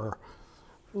 whatever.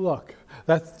 Look,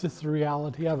 that's just the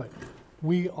reality of it.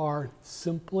 We are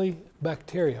simply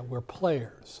bacteria. We're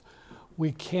players.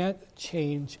 We can't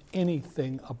change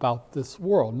anything about this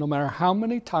world. No matter how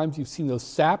many times you've seen those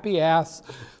sappy-ass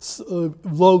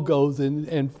logos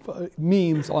and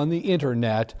memes on the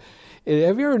internet,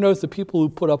 have you ever noticed the people who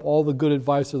put up all the good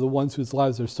advice are the ones whose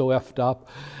lives are so effed up?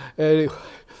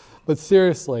 But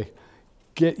seriously,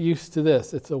 get used to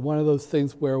this. It's one of those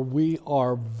things where we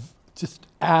are just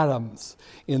atoms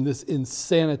in this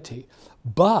insanity.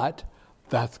 But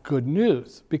that's good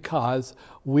news because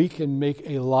we can make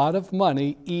a lot of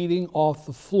money eating off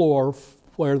the floor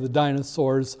where the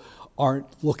dinosaurs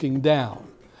aren't looking down.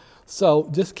 So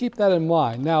just keep that in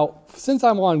mind. Now, since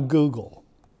I'm on Google,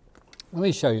 let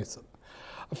me show you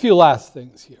a few last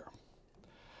things here.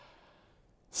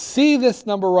 See this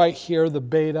number right here, the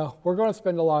beta? We're going to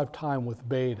spend a lot of time with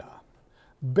beta.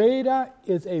 Beta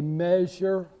is a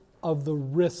measure of the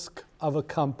risk of a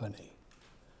company.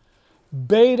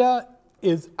 Beta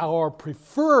is our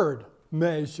preferred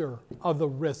measure of the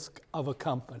risk of a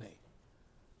company.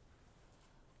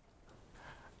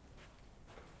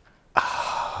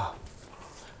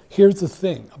 Here's the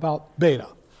thing about beta.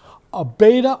 A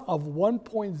beta of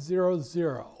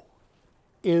 1.00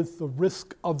 is the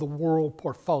risk of the world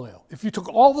portfolio. If you took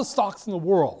all the stocks in the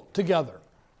world together,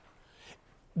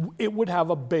 it would have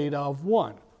a beta of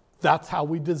 1. That's how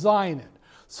we design it.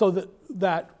 So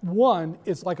that 1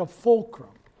 is like a fulcrum.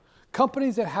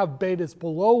 Companies that have betas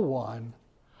below 1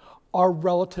 are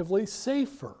relatively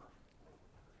safer.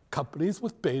 Companies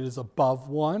with betas above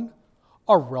 1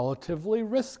 are relatively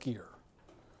riskier.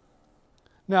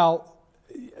 Now,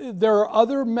 there are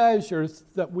other measures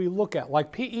that we look at,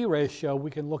 like PE ratio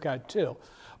we can look at too.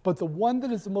 But the one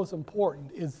that is the most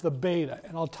important is the beta.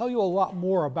 And I'll tell you a lot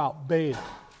more about beta.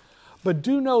 But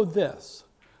do know this.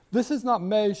 This is not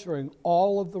measuring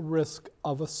all of the risk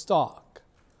of a stock.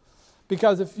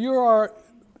 Because if you are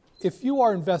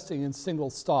investing in single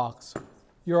stocks,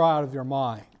 you're out of your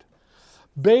mind.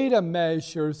 Beta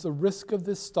measures the risk of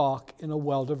this stock in a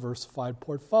well-diversified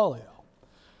portfolio.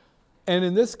 And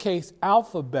in this case,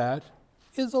 Alphabet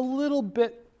is a little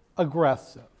bit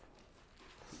aggressive.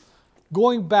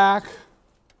 Going back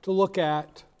to look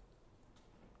at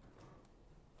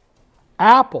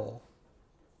Apple,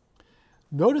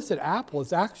 Notice that Apple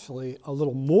is actually a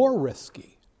little more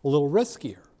risky, a little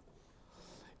riskier.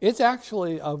 It's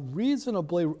actually a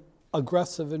reasonably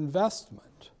aggressive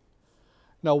investment.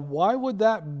 Now, why would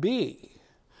that be?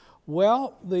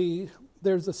 Well,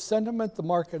 there's a sentiment the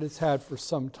market has had for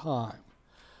some time,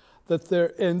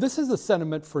 and this is a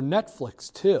sentiment for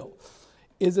Netflix too,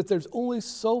 is that there's only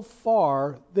so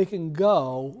far they can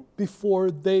go before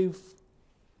they've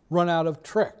run out of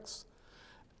tricks.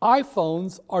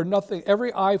 iPhones are nothing,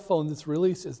 every iPhone that's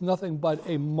released is nothing but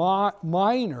a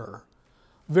minor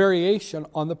variation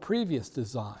on the previous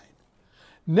design.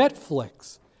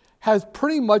 Netflix has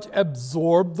pretty much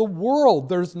absorbed the world.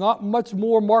 There's not much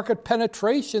more market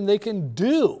penetration they can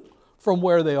do from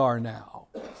where they are now.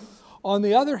 On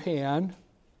the other hand,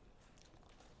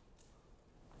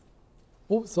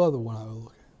 what was the other one I was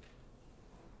looking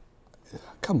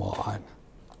at? Come on.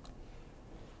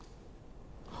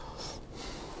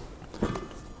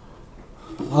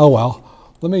 Oh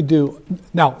well, let me do.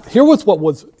 Now, here's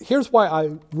why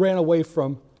I ran away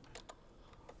from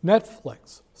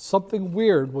Netflix. Something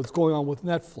weird was going on with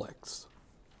Netflix.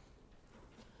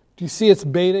 Do you see its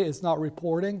beta is not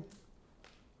reporting?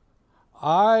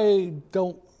 I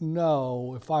don't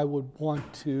know if I would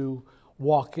want to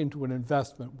walk into an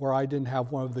investment where I didn't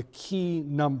have one of the key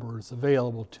numbers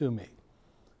available to me.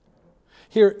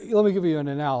 Here, let me give you an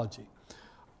analogy.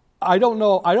 I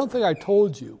don't think I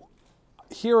told you.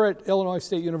 Here at Illinois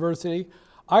State University,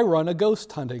 I run a ghost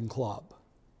hunting club.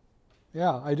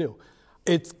 Yeah, I do.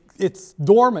 It's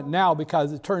dormant now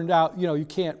because it turned out, you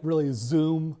can't really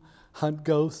Zoom hunt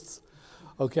ghosts,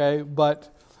 okay?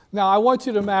 But now I want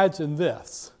you to imagine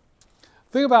this.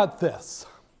 Think about this.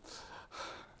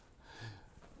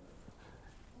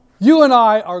 You and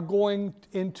I are going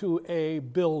into a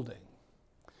building.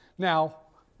 Now,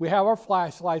 we have our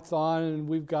flashlights on and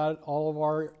we've got all of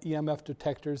our EMF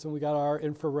detectors and we got our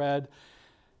infrared.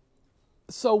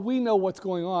 So we know what's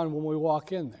going on when we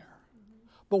walk in there.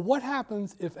 But what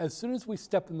happens if as soon as we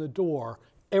step in the door,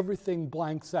 everything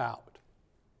blanks out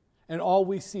and all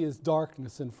we see is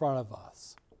darkness in front of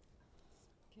us?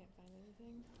 Can't find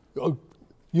anything.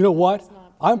 You know what?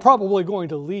 I'm probably going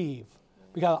to leave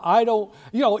because I don't,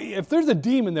 if there's a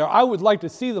demon there, I would like to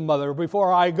see the mother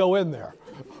before I go in there.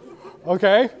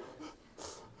 Okay?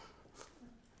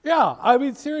 Yeah, I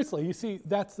mean, seriously, you see,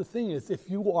 that's the thing is if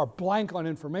you are blank on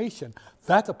information,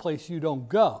 that's a place you don't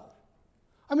go.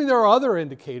 I mean, there are other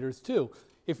indicators too.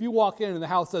 If you walk in and the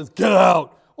house says, get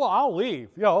out, well, I'll leave.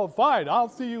 Fine, I'll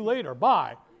see you later.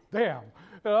 Bye. Damn.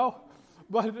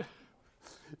 But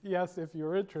yes, if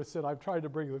you're interested, I'm trying to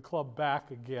bring the club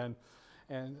back again.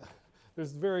 And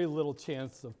there's very little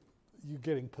chance of you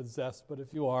getting possessed. But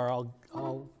if you are,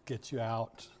 I'll get you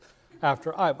out.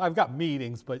 After I've got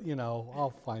meetings, but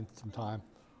I'll find some time.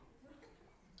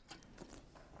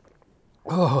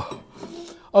 Oh,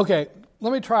 okay.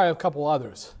 Let me try a couple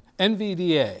others.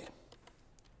 NVDA,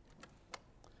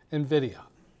 NVIDIA.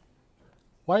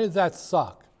 Why did that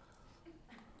suck?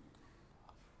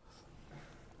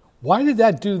 Why did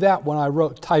that do that when I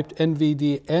typed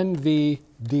NVDA,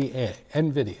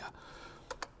 NVIDIA?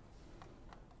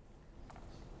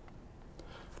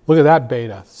 Look at that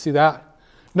beta. See that?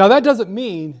 Now, that doesn't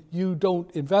mean you don't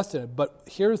invest in it, but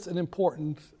here's an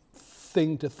important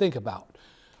thing to think about.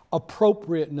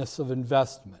 Appropriateness of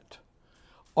investment.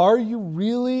 Are you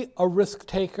really a risk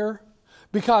taker?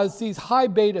 Because these high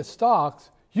beta stocks,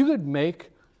 you could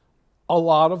make a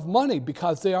lot of money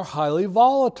because they are highly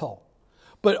volatile.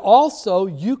 But also,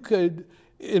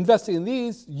 investing in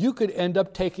these, you could end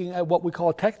up taking what we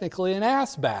call technically an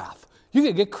ass bath. You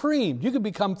could get creamed. You could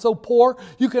become so poor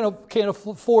you can't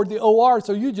afford the OR,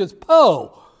 so you just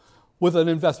with an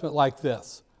investment like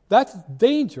this. That's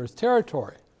dangerous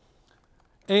territory.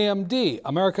 AMD,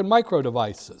 American Micro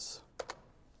Devices.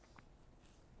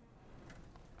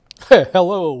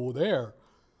 Hello there.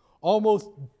 Almost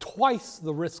twice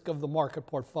the risk of the market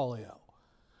portfolio.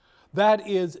 That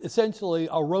is essentially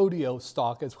a rodeo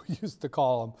stock, as we used to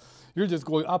call them. You're just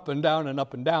going up and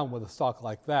down with a stock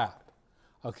like that.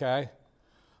 Okay?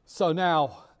 So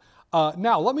now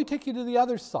let me take you to the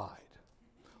other side.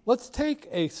 Let's take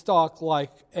a stock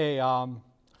like a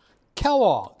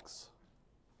Kellogg's.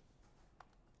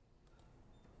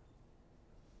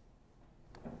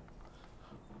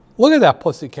 Look at that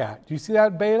pussycat. Do you see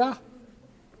that beta?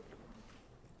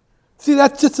 See,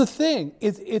 that's just a thing.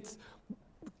 It's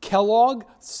Kellogg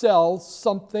sells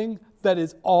something that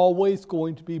is always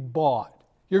going to be bought.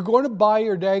 You're going to buy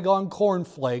your daggone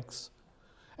cornflakes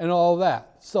and all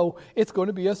that. So it's going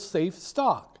to be a safe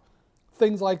stock.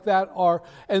 Things like that are,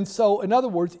 and so in other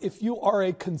words, if you are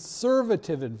a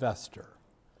conservative investor,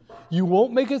 you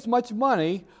won't make as much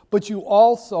money, but you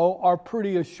also are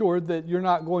pretty assured that you're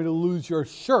not going to lose your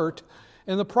shirt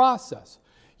in the process.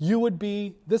 You would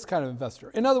be this kind of investor.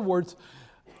 In other words,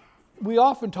 we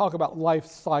often talk about life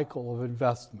cycle of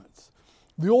investments.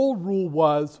 The old rule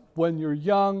was when you're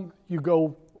young, you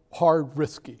go hard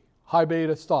risky, high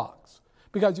beta stocks,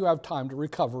 because you have time to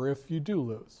recover if you do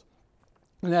lose.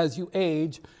 And as you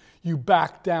age, you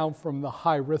back down from the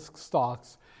high risk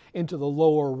stocks into the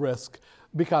lower risk,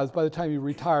 because by the time you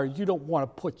retire, you don't want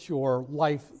to put your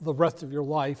life, the rest of your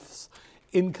life's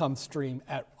income stream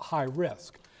at high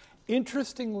risk.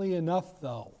 Interestingly enough,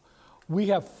 though, we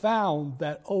have found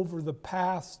that over the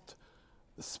past,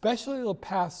 especially the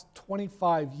past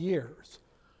 25 years,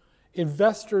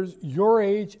 investors your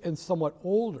age and somewhat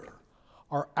older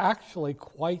are actually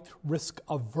quite risk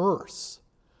averse.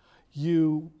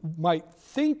 You might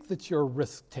think that you're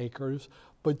risk takers,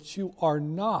 but you are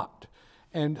not.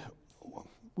 And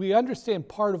we understand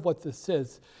part of what this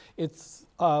is. It's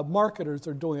marketers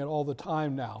are doing it all the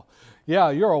time now. Yeah,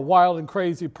 you're a wild and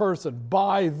crazy person.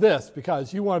 Buy this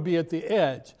because you want to be at the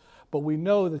edge. But we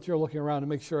know that you're looking around to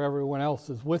make sure everyone else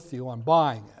is with you on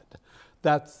buying it.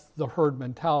 That's the herd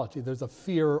mentality. There's a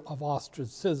fear of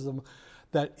ostracism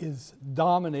that is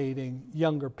dominating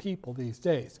younger people these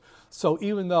days. So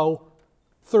even though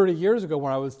 30 years ago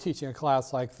when I was teaching a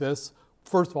class like this,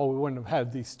 first of all, we wouldn't have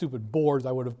had these stupid boards.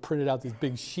 I would have printed out these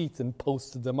big sheets and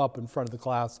posted them up in front of the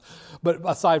class. But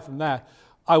aside from that,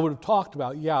 I would have talked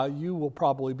about, yeah, you will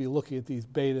probably be looking at these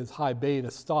betas, high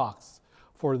beta stocks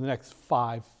for the next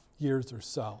 5 years or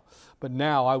so. But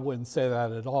now I wouldn't say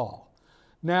that at all.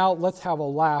 Now let's have a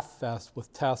laugh fest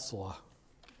with Tesla.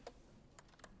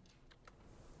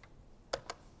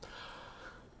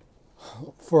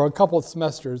 For a couple of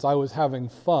semesters, I was having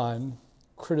fun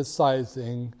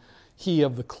criticizing he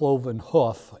of the cloven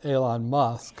hoof, Elon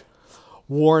Musk,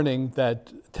 warning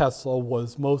that Tesla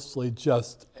was mostly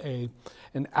just an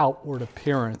outward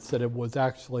appearance, that it was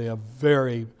actually a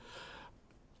very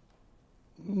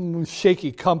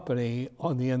shaky company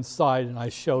on the inside, and I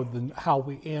showed them how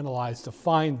we analyzed to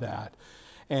find that.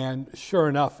 And sure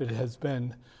enough, it has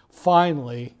been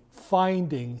finally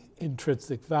finding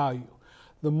intrinsic value.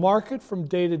 The market from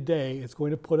day to day is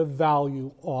going to put a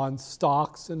value on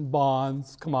stocks and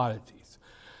bonds, commodities.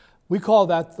 We call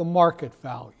that the market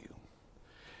value.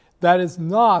 That is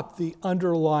not the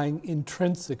underlying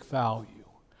intrinsic value.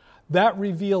 That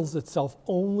reveals itself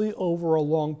only over a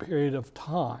long period of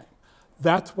time.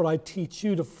 That's what I teach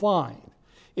you to find,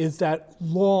 is that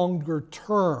longer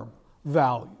term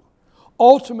value.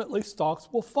 Ultimately, stocks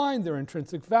will find their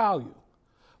intrinsic value.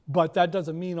 But that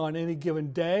doesn't mean on any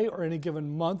given day or any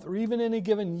given month or even any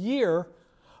given year,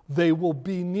 they will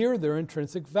be near their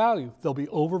intrinsic value. They'll be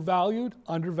overvalued,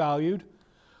 undervalued.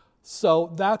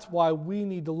 So that's why we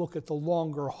need to look at the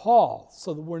longer haul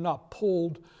so that we're not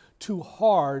pulled too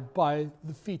hard by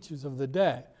the features of the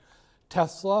day.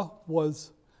 Tesla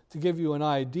was, to give you an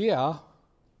idea,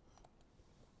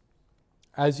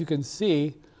 as you can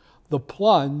see, the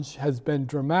plunge has been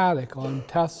dramatic on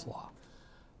Tesla.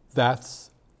 That's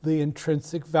the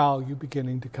intrinsic value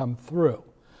beginning to come through.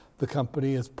 The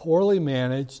company is poorly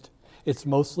managed. It's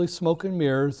mostly smoke and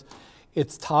mirrors.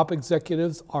 Its top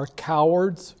executives are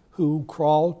cowards who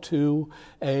crawl to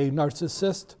a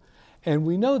narcissist, and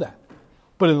we know that.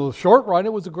 But in the short run,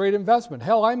 it was a great investment.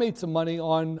 Hell, I made some money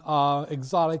on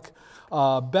exotic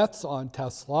bets on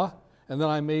Tesla, and then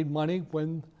I made money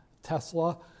when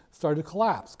Tesla started to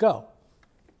collapse. Go.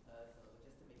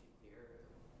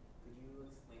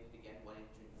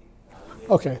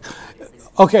 Okay.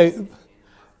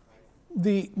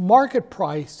 The market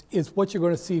price is what you're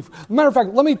going to see. Matter of fact,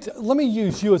 let me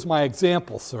use you as my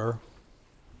example, sir.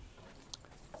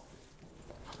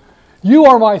 You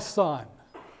are my son.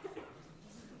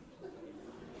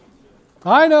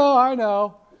 I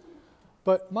know.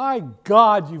 But my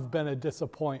God, you've been a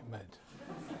disappointment.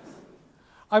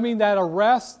 I mean, that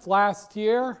arrest last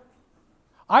year,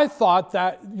 I thought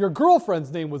that your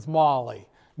girlfriend's name was Molly.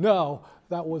 No,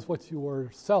 that was what you were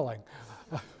selling.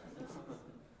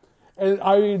 And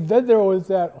I mean, then there was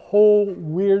that whole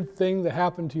weird thing that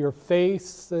happened to your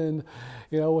face and,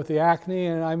 with the acne.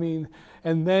 And I mean,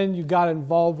 and then you got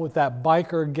involved with that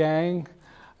biker gang.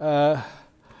 And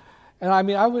I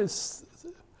mean,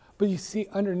 but you see,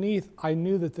 underneath, I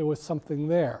knew that there was something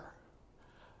there.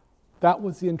 That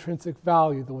was the intrinsic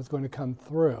value that was going to come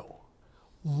through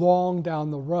long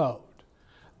down the road.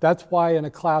 That's why in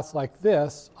a class like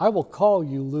this, I will call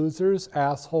you losers,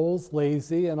 assholes,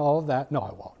 lazy, and all of that. No,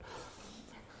 I won't.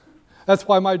 That's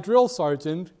why my drill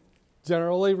sergeant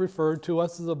generally referred to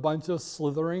us as a bunch of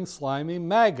slithering, slimy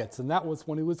maggots, and that was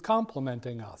when he was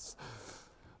complimenting us.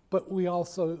 But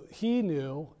he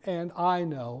knew, and I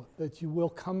know, that you will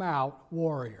come out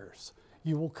warriors.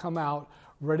 You will come out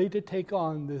ready to take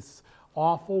on this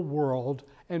awful world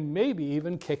and maybe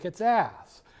even kick its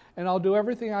ass. And I'll do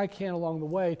everything I can along the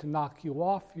way to knock you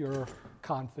off your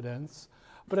confidence.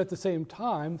 But at the same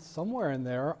time, somewhere in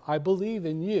there, I believe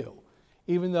in you.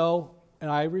 Even though,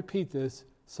 and I repeat this,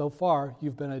 so far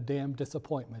you've been a damn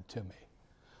disappointment to me.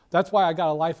 That's why I got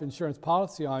a life insurance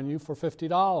policy on you for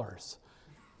 $50.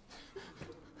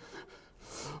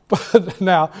 But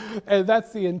now, and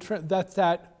that's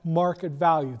that market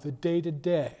value, the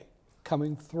day-to-day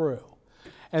coming through.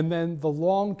 And then the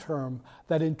long term,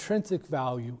 that intrinsic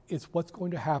value is what's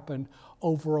going to happen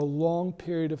over a long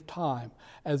period of time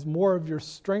as more of your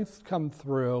strengths come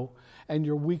through and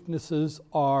your weaknesses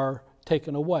are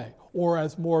taken away, or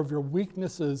as more of your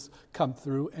weaknesses come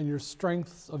through and your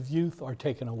strengths of youth are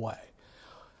taken away.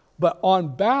 But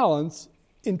on balance,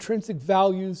 intrinsic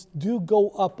values do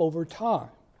go up over time.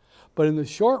 But in the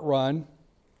short run,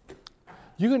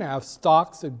 you're going to have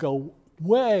stocks that go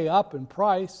way up in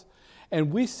price,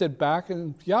 and we sit back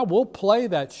and, we'll play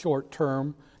that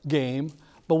short-term game,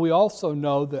 but we also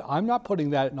know that I'm not putting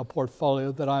that in a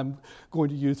portfolio that I'm going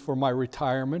to use for my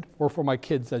retirement or for my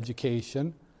kids'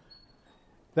 education.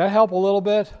 That help a little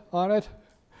bit on it?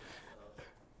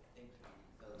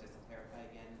 So just to clarify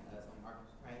again, so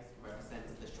market price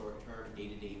represents the short-term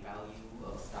day-to-day value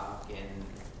of stock, and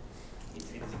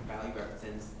intrinsic value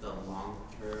represents the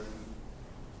long-term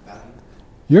value?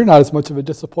 You're not as much of a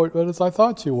disappointment as I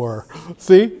thought you were.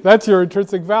 See, that's your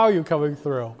intrinsic value coming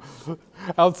through.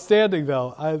 Outstanding,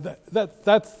 though.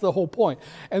 That's the whole point.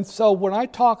 And so when I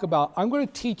talk about, I'm going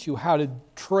to teach you how to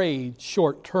trade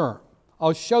short term.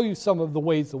 I'll show you some of the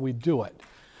ways that we do it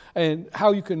and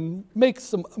how you can make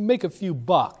a few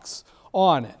bucks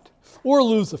on it or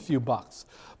lose a few bucks.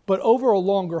 But over a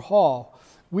longer haul,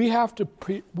 we have to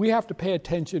pay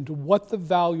attention to what the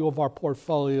value of our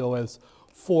portfolio is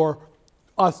for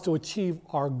us to achieve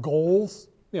our goals,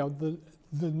 the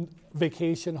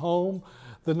vacation home,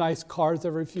 the nice cars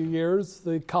every few years,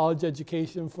 the college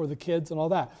education for the kids and all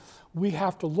that. We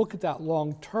have to look at that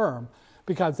long term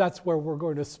because that's where we're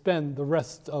going to spend the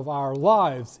rest of our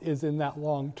lives, is in that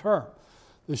long term.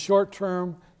 The short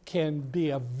term can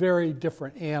be a very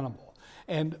different animal.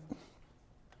 And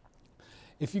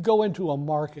if you go into a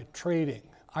market trading,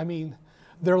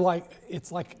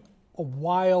 it's like a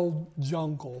wild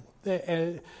jungle.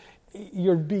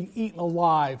 You're being eaten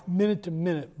alive minute to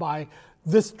minute by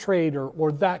this trader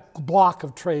or that block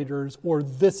of traders or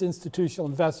this institutional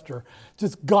investor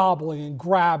just gobbling and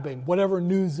grabbing whatever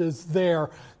news is there,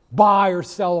 buy or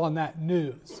sell on that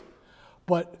news.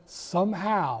 But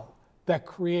somehow that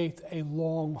creates a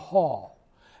long haul,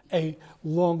 a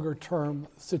longer term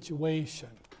situation.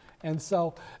 And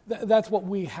so that's what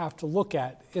we have to look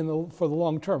at for the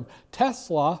long term.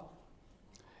 Tesla,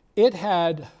 it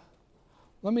had,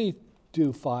 let me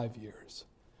do 5 years.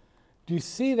 Do you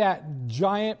see that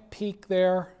giant peak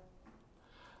there?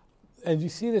 And you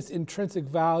see this intrinsic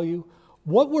value?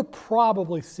 What we're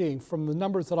probably seeing from the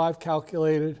numbers that I've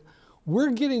calculated,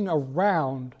 we're getting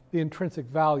around the intrinsic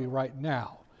value right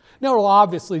now. Now, it'll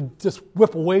obviously just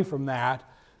whip away from that,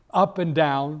 up and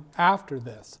down after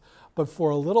this. But for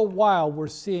a little while, we're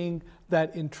seeing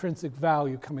that intrinsic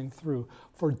value coming through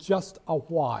for just a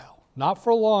while. Not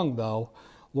for long, though.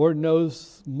 Lord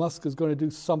knows Musk is going to do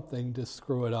something to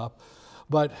screw it up.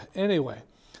 But anyway,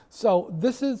 so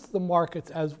this is the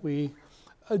markets as we,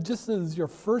 just as your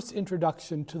first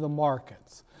introduction to the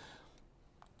markets.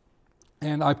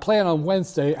 And I plan on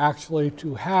Wednesday actually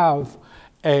to have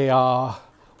a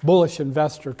bullish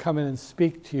investor come in and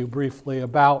speak to you briefly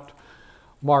about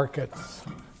markets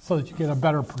so that you get a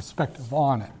better perspective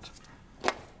on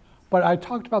it. But I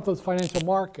talked about those financial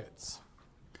markets.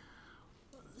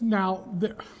 Now,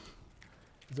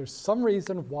 there's some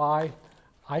reason why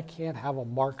I can't have a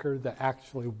marker that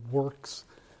actually works.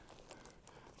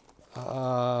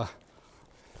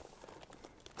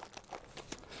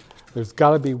 There's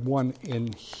got to be one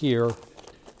in here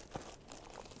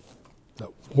that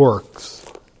works.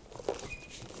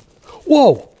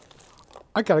 Whoa!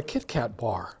 I got a Kit Kat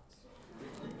bar.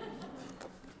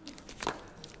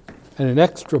 And an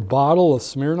extra bottle of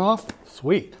Smirnoff?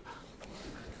 Sweet.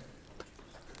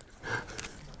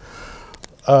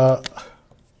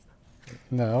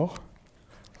 No.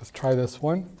 Let's try this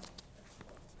one.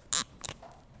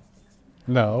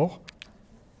 No.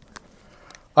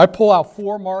 I pull out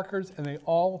 4 markers and they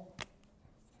all...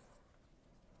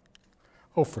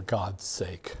 Oh, for God's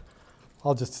sake.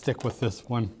 I'll just stick with this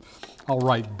one. I'll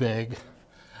write big.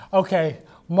 Okay,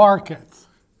 markets.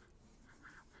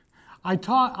 I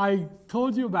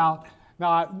told you about,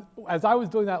 now as I was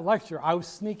doing that lecture, I was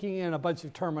sneaking in a bunch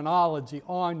of terminology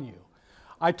on you.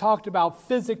 I talked about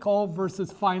physical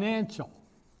versus financial.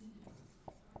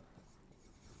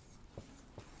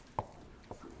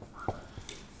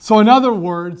 So in other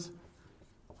words,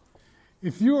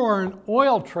 if you are an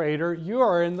oil trader, you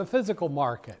are in the physical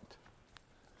market.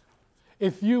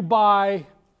 If you buy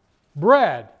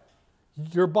bread,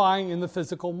 you're buying in the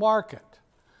physical market.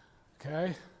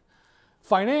 Okay?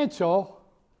 Financial,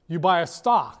 you buy a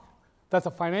stock. That's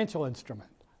a financial instrument.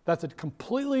 That's a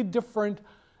completely different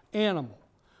animal.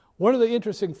 One of the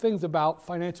interesting things about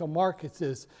financial markets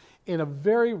is, in a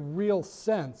very real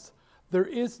sense, there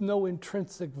is no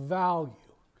intrinsic value.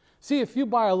 See, if you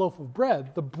buy a loaf of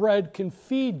bread, the bread can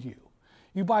feed you.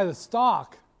 You buy the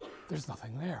stock, there's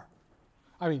nothing there.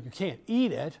 I mean, you can't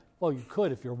eat it. Well, you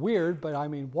could if you're weird, but I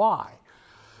mean, why?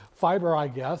 Fiber, I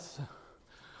guess.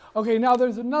 Okay, now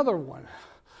there's another one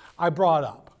I brought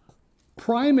up.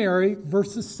 Primary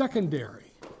versus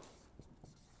secondary.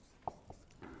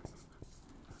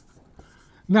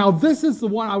 Now, this is the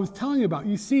one I was telling you about.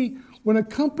 You see, when a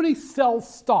company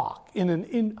sells stock in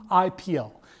an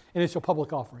IPO, initial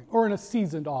public offering, or in a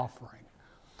seasoned offering,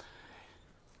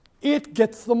 it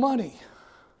gets the money.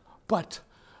 But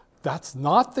that's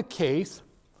not the case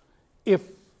if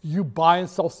you buy and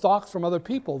sell stocks from other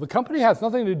people. The company has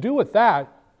nothing to do with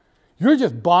that. You're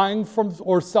just buying from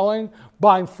or selling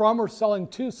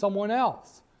to someone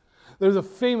else. There's a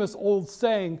famous old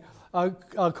saying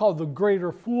called the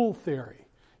greater fool theory.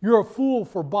 You're a fool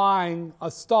for buying a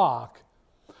stock,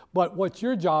 but what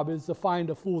your job is to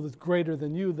find a fool that's greater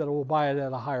than you that will buy it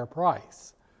at a higher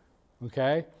price.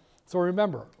 Okay? So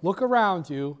remember, look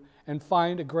around you and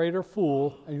find a greater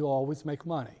fool, and you'll always make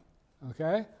money.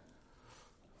 Okay?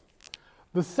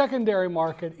 The secondary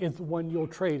market is the one you'll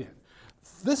trade in.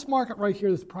 This market right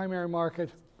here, this primary market,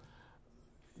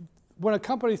 when a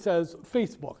company says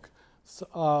Facebook,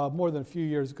 more than a few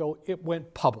years ago, it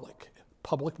went public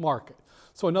market.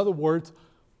 So in other words,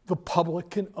 the public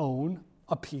can own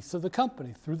a piece of the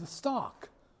company through the stock.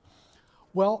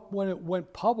 Well, when it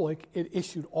went public, it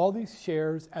issued all these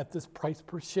shares at this price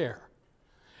per share.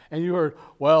 And you heard,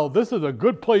 well, this is a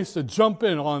good place to jump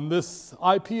in on this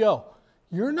IPO.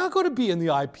 You're not going to be in the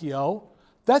IPO.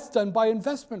 That's done by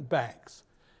investment banks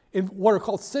in what are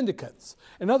called syndicates.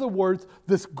 In other words,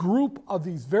 this group of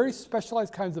these very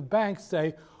specialized kinds of banks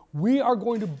say, we are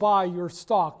going to buy your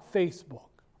stock, Facebook,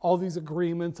 all these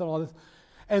agreements and all this,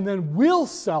 and then we'll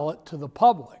sell it to the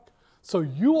public. So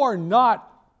you are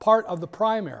not part of the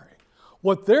primary.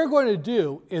 What they're going to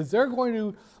do is they're going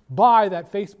to buy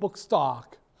that Facebook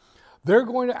stock. They're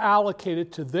going to allocate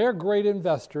it to their great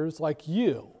investors like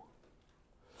you.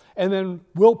 And then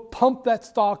we'll pump that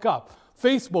stock up.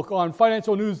 Facebook on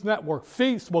Financial News Network,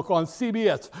 Facebook on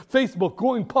CBS, Facebook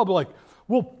going public.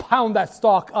 We'll pound that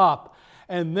stock up,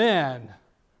 and then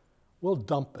we'll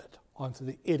dump it onto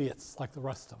the idiots like the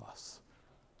rest of us.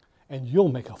 And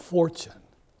you'll make a fortune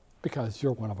because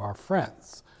you're one of our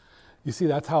friends. You see,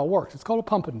 that's how it works. It's called a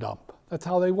pump and dump. That's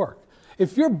how they work.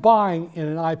 If you're buying in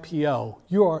an IPO,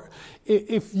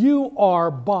 if you are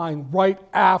buying right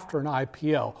after an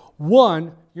IPO,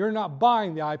 one, you're not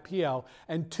buying the IPO,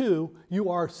 and two, you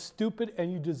are stupid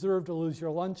and you deserve to lose your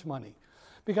lunch money.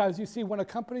 Because you see, when a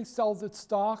company sells its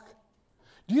stock,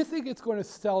 do you think it's going to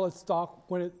sell its stock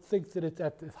when it thinks that it's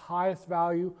at its highest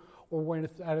value or when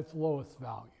it's at its lowest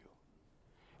value?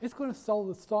 It's going to sell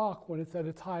the stock when it's at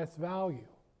its highest value,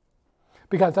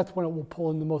 because that's when it will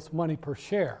pull in the most money per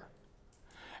share.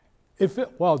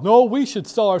 No, we should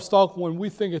sell our stock when we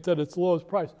think it's at its lowest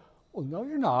price. Well, no,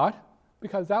 you're not,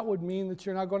 because that would mean that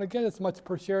you're not going to get as much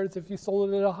per share as if you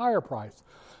sold it at a higher price.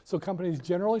 So companies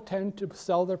generally tend to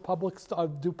sell their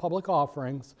do public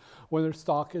offerings when their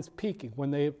stock is peaking, when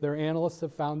their analysts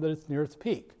have found that it's near its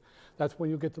peak. That's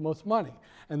when you'll get the most money.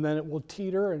 And then it will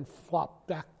teeter and flop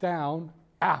back down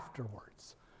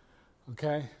afterwards.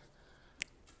 Okay?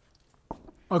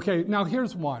 Okay, now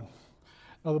here's one.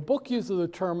 Now the book uses a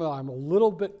term that I'm a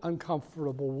little bit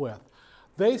uncomfortable with.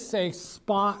 They say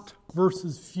spot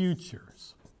versus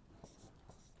futures.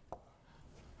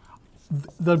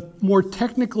 The more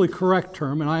technically correct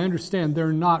term, and I understand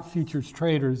they're not futures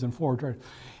traders and forward traders,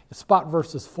 is spot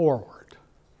versus forward.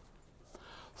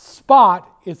 Spot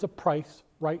is a price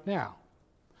right now.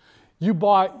 You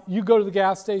go to the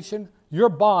gas station, you're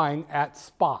buying at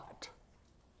spot.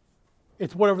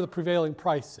 It's whatever the prevailing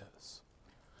price is.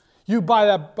 You buy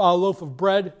that loaf of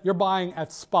bread, you're buying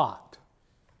at spot.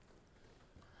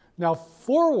 Now,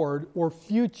 forward or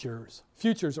futures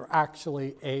are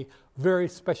actually a very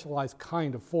specialized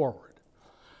kind of forward.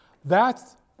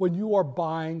 That's when you are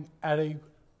buying at a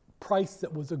price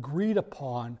that was agreed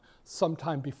upon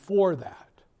sometime before that.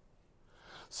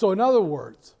 So in other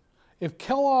words, if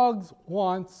Kellogg's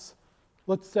wants,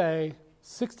 let's say,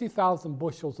 60,000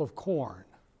 bushels of corn,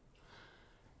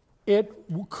 it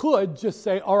could just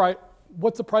say, all right,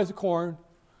 what's the price of corn?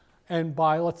 And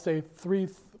buy, let's say,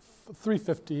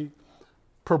 $3.50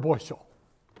 per bushel.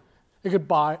 It could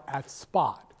buy at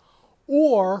spot.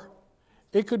 Or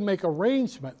it could make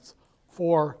arrangements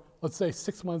for, let's say,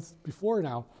 6 months before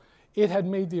now. It had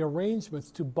made the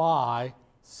arrangements to buy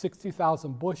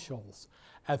 60,000 bushels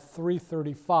at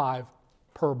 $3.35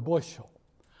 per bushel.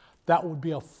 That would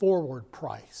be a forward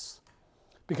price.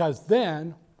 Because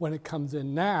then, when it comes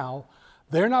in now,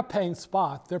 they're not paying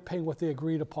spot, they're paying what they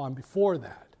agreed upon before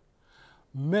that.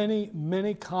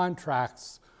 Many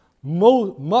contracts,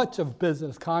 much of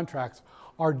business contracts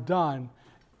are done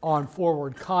on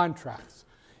forward contracts.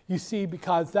 You see,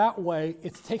 because that way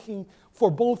it's taking, for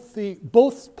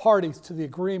both parties to the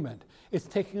agreement, it's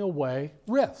taking away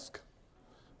risk.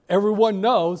 Everyone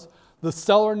knows, the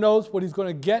seller knows what he's going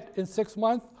to get in 6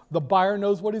 months, the buyer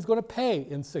knows what he's going to pay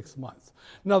in 6 months.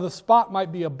 Now, the spot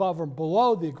might be above or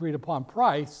below the agreed upon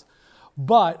price,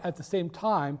 but at the same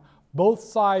time, both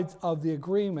sides of the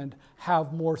agreement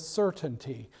have more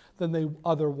certainty than they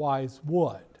otherwise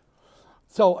would.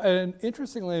 So, and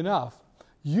interestingly enough,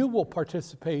 you will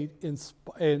participate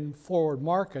in forward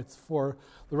markets for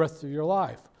the rest of your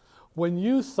life. When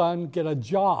you, son, get a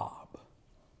job,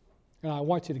 and I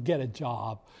want you to get a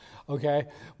job, okay?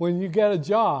 When you get a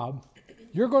job,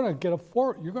 you're going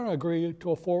to agree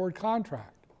to a forward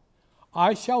contract.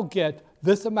 I shall get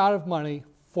this amount of money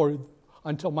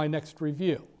until my next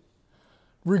review.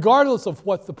 Regardless of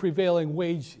what the prevailing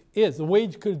wage is,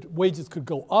 wages could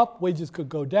go up, wages could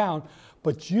go down,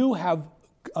 but you have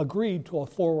agreed to a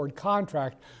forward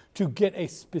contract to get a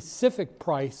specific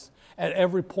price at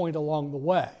every point along the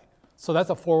way. So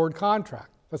that's a forward contract.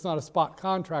 That's not a spot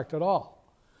contract at all.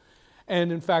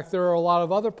 And in fact, there are a lot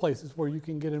of other places where you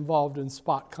can get involved in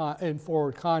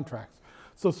forward contracts.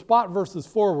 So spot versus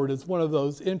forward is one of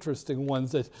those interesting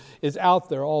ones that is out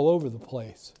there all over the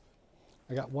place.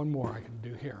 I got one more I can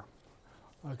do here.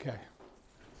 Okay.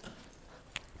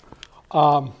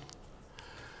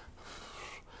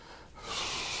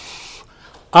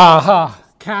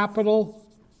 Capital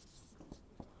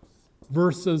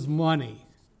versus money.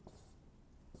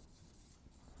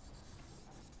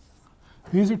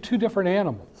 These are two different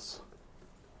animals.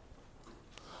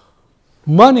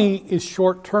 Money is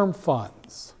short-term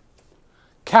funds.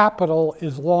 Capital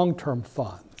is long-term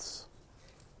funds.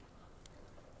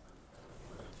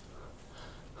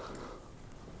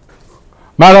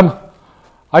 Madam,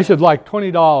 I should like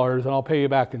 $20 and I'll pay you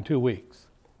back in 2 weeks.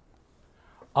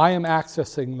 I am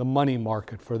accessing the money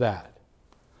market for that.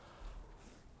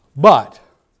 But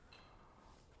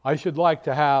I should like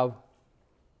to have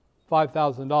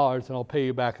 $5,000 and I'll pay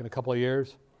you back in a couple of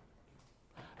years.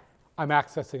 I'm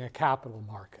accessing a capital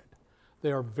market.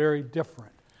 They are very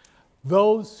different.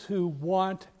 Those who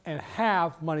want and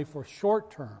have money for short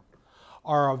term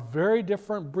are a very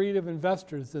different breed of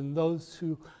investors than those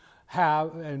who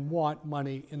have and want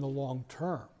money in the long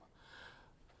term.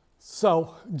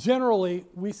 So generally,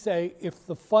 we say if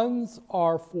the funds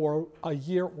are for a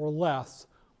year or less,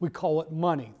 we call it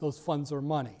money. Those funds are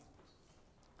money.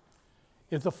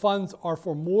 If the funds are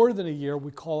for more than a year,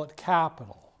 we call it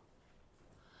capital.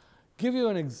 Give you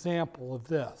an example of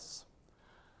this.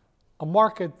 A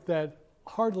market that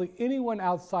hardly anyone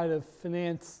outside of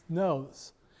finance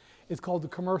knows is called the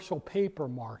commercial paper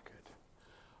market.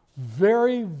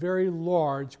 Very, very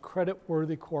large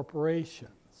credit-worthy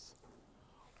corporations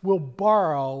will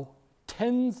borrow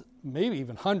tens, maybe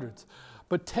even hundreds,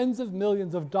 but tens of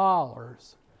millions of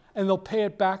dollars, and they'll pay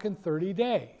it back in 30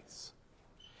 days.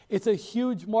 It's a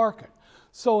huge market.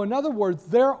 So in other words,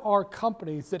 there are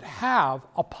companies that have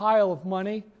a pile of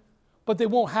money, but they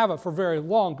won't have it for very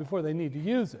long before they need to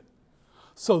use it.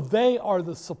 So they are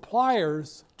the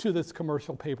suppliers to this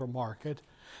commercial paper market.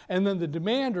 And then the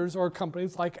demanders are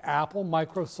companies like Apple,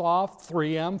 Microsoft,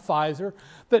 3M, Pfizer,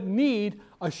 that need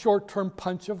a short-term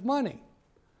punch of money.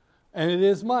 And it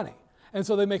is money. And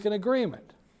so they make an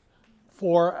agreement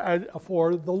for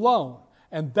the loan.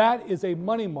 And that is a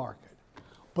money market.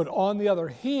 But on the other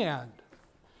hand,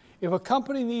 if a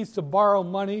company needs to borrow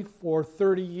money for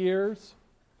 30 years,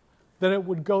 then it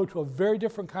would go to a very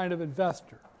different kind of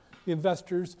investor. The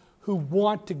investors who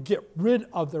want to get rid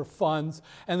of their funds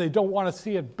and they don't want to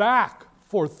see it back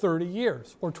for 30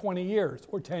 years or 20 years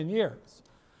or 10 years.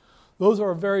 Those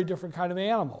are a very different kind of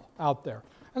animal out there.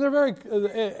 And they're very,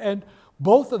 and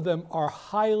both of them are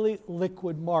highly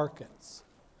liquid markets.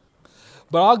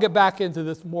 But I'll get back into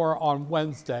this more on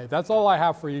Wednesday. That's all I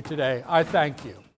have for you today. I thank you.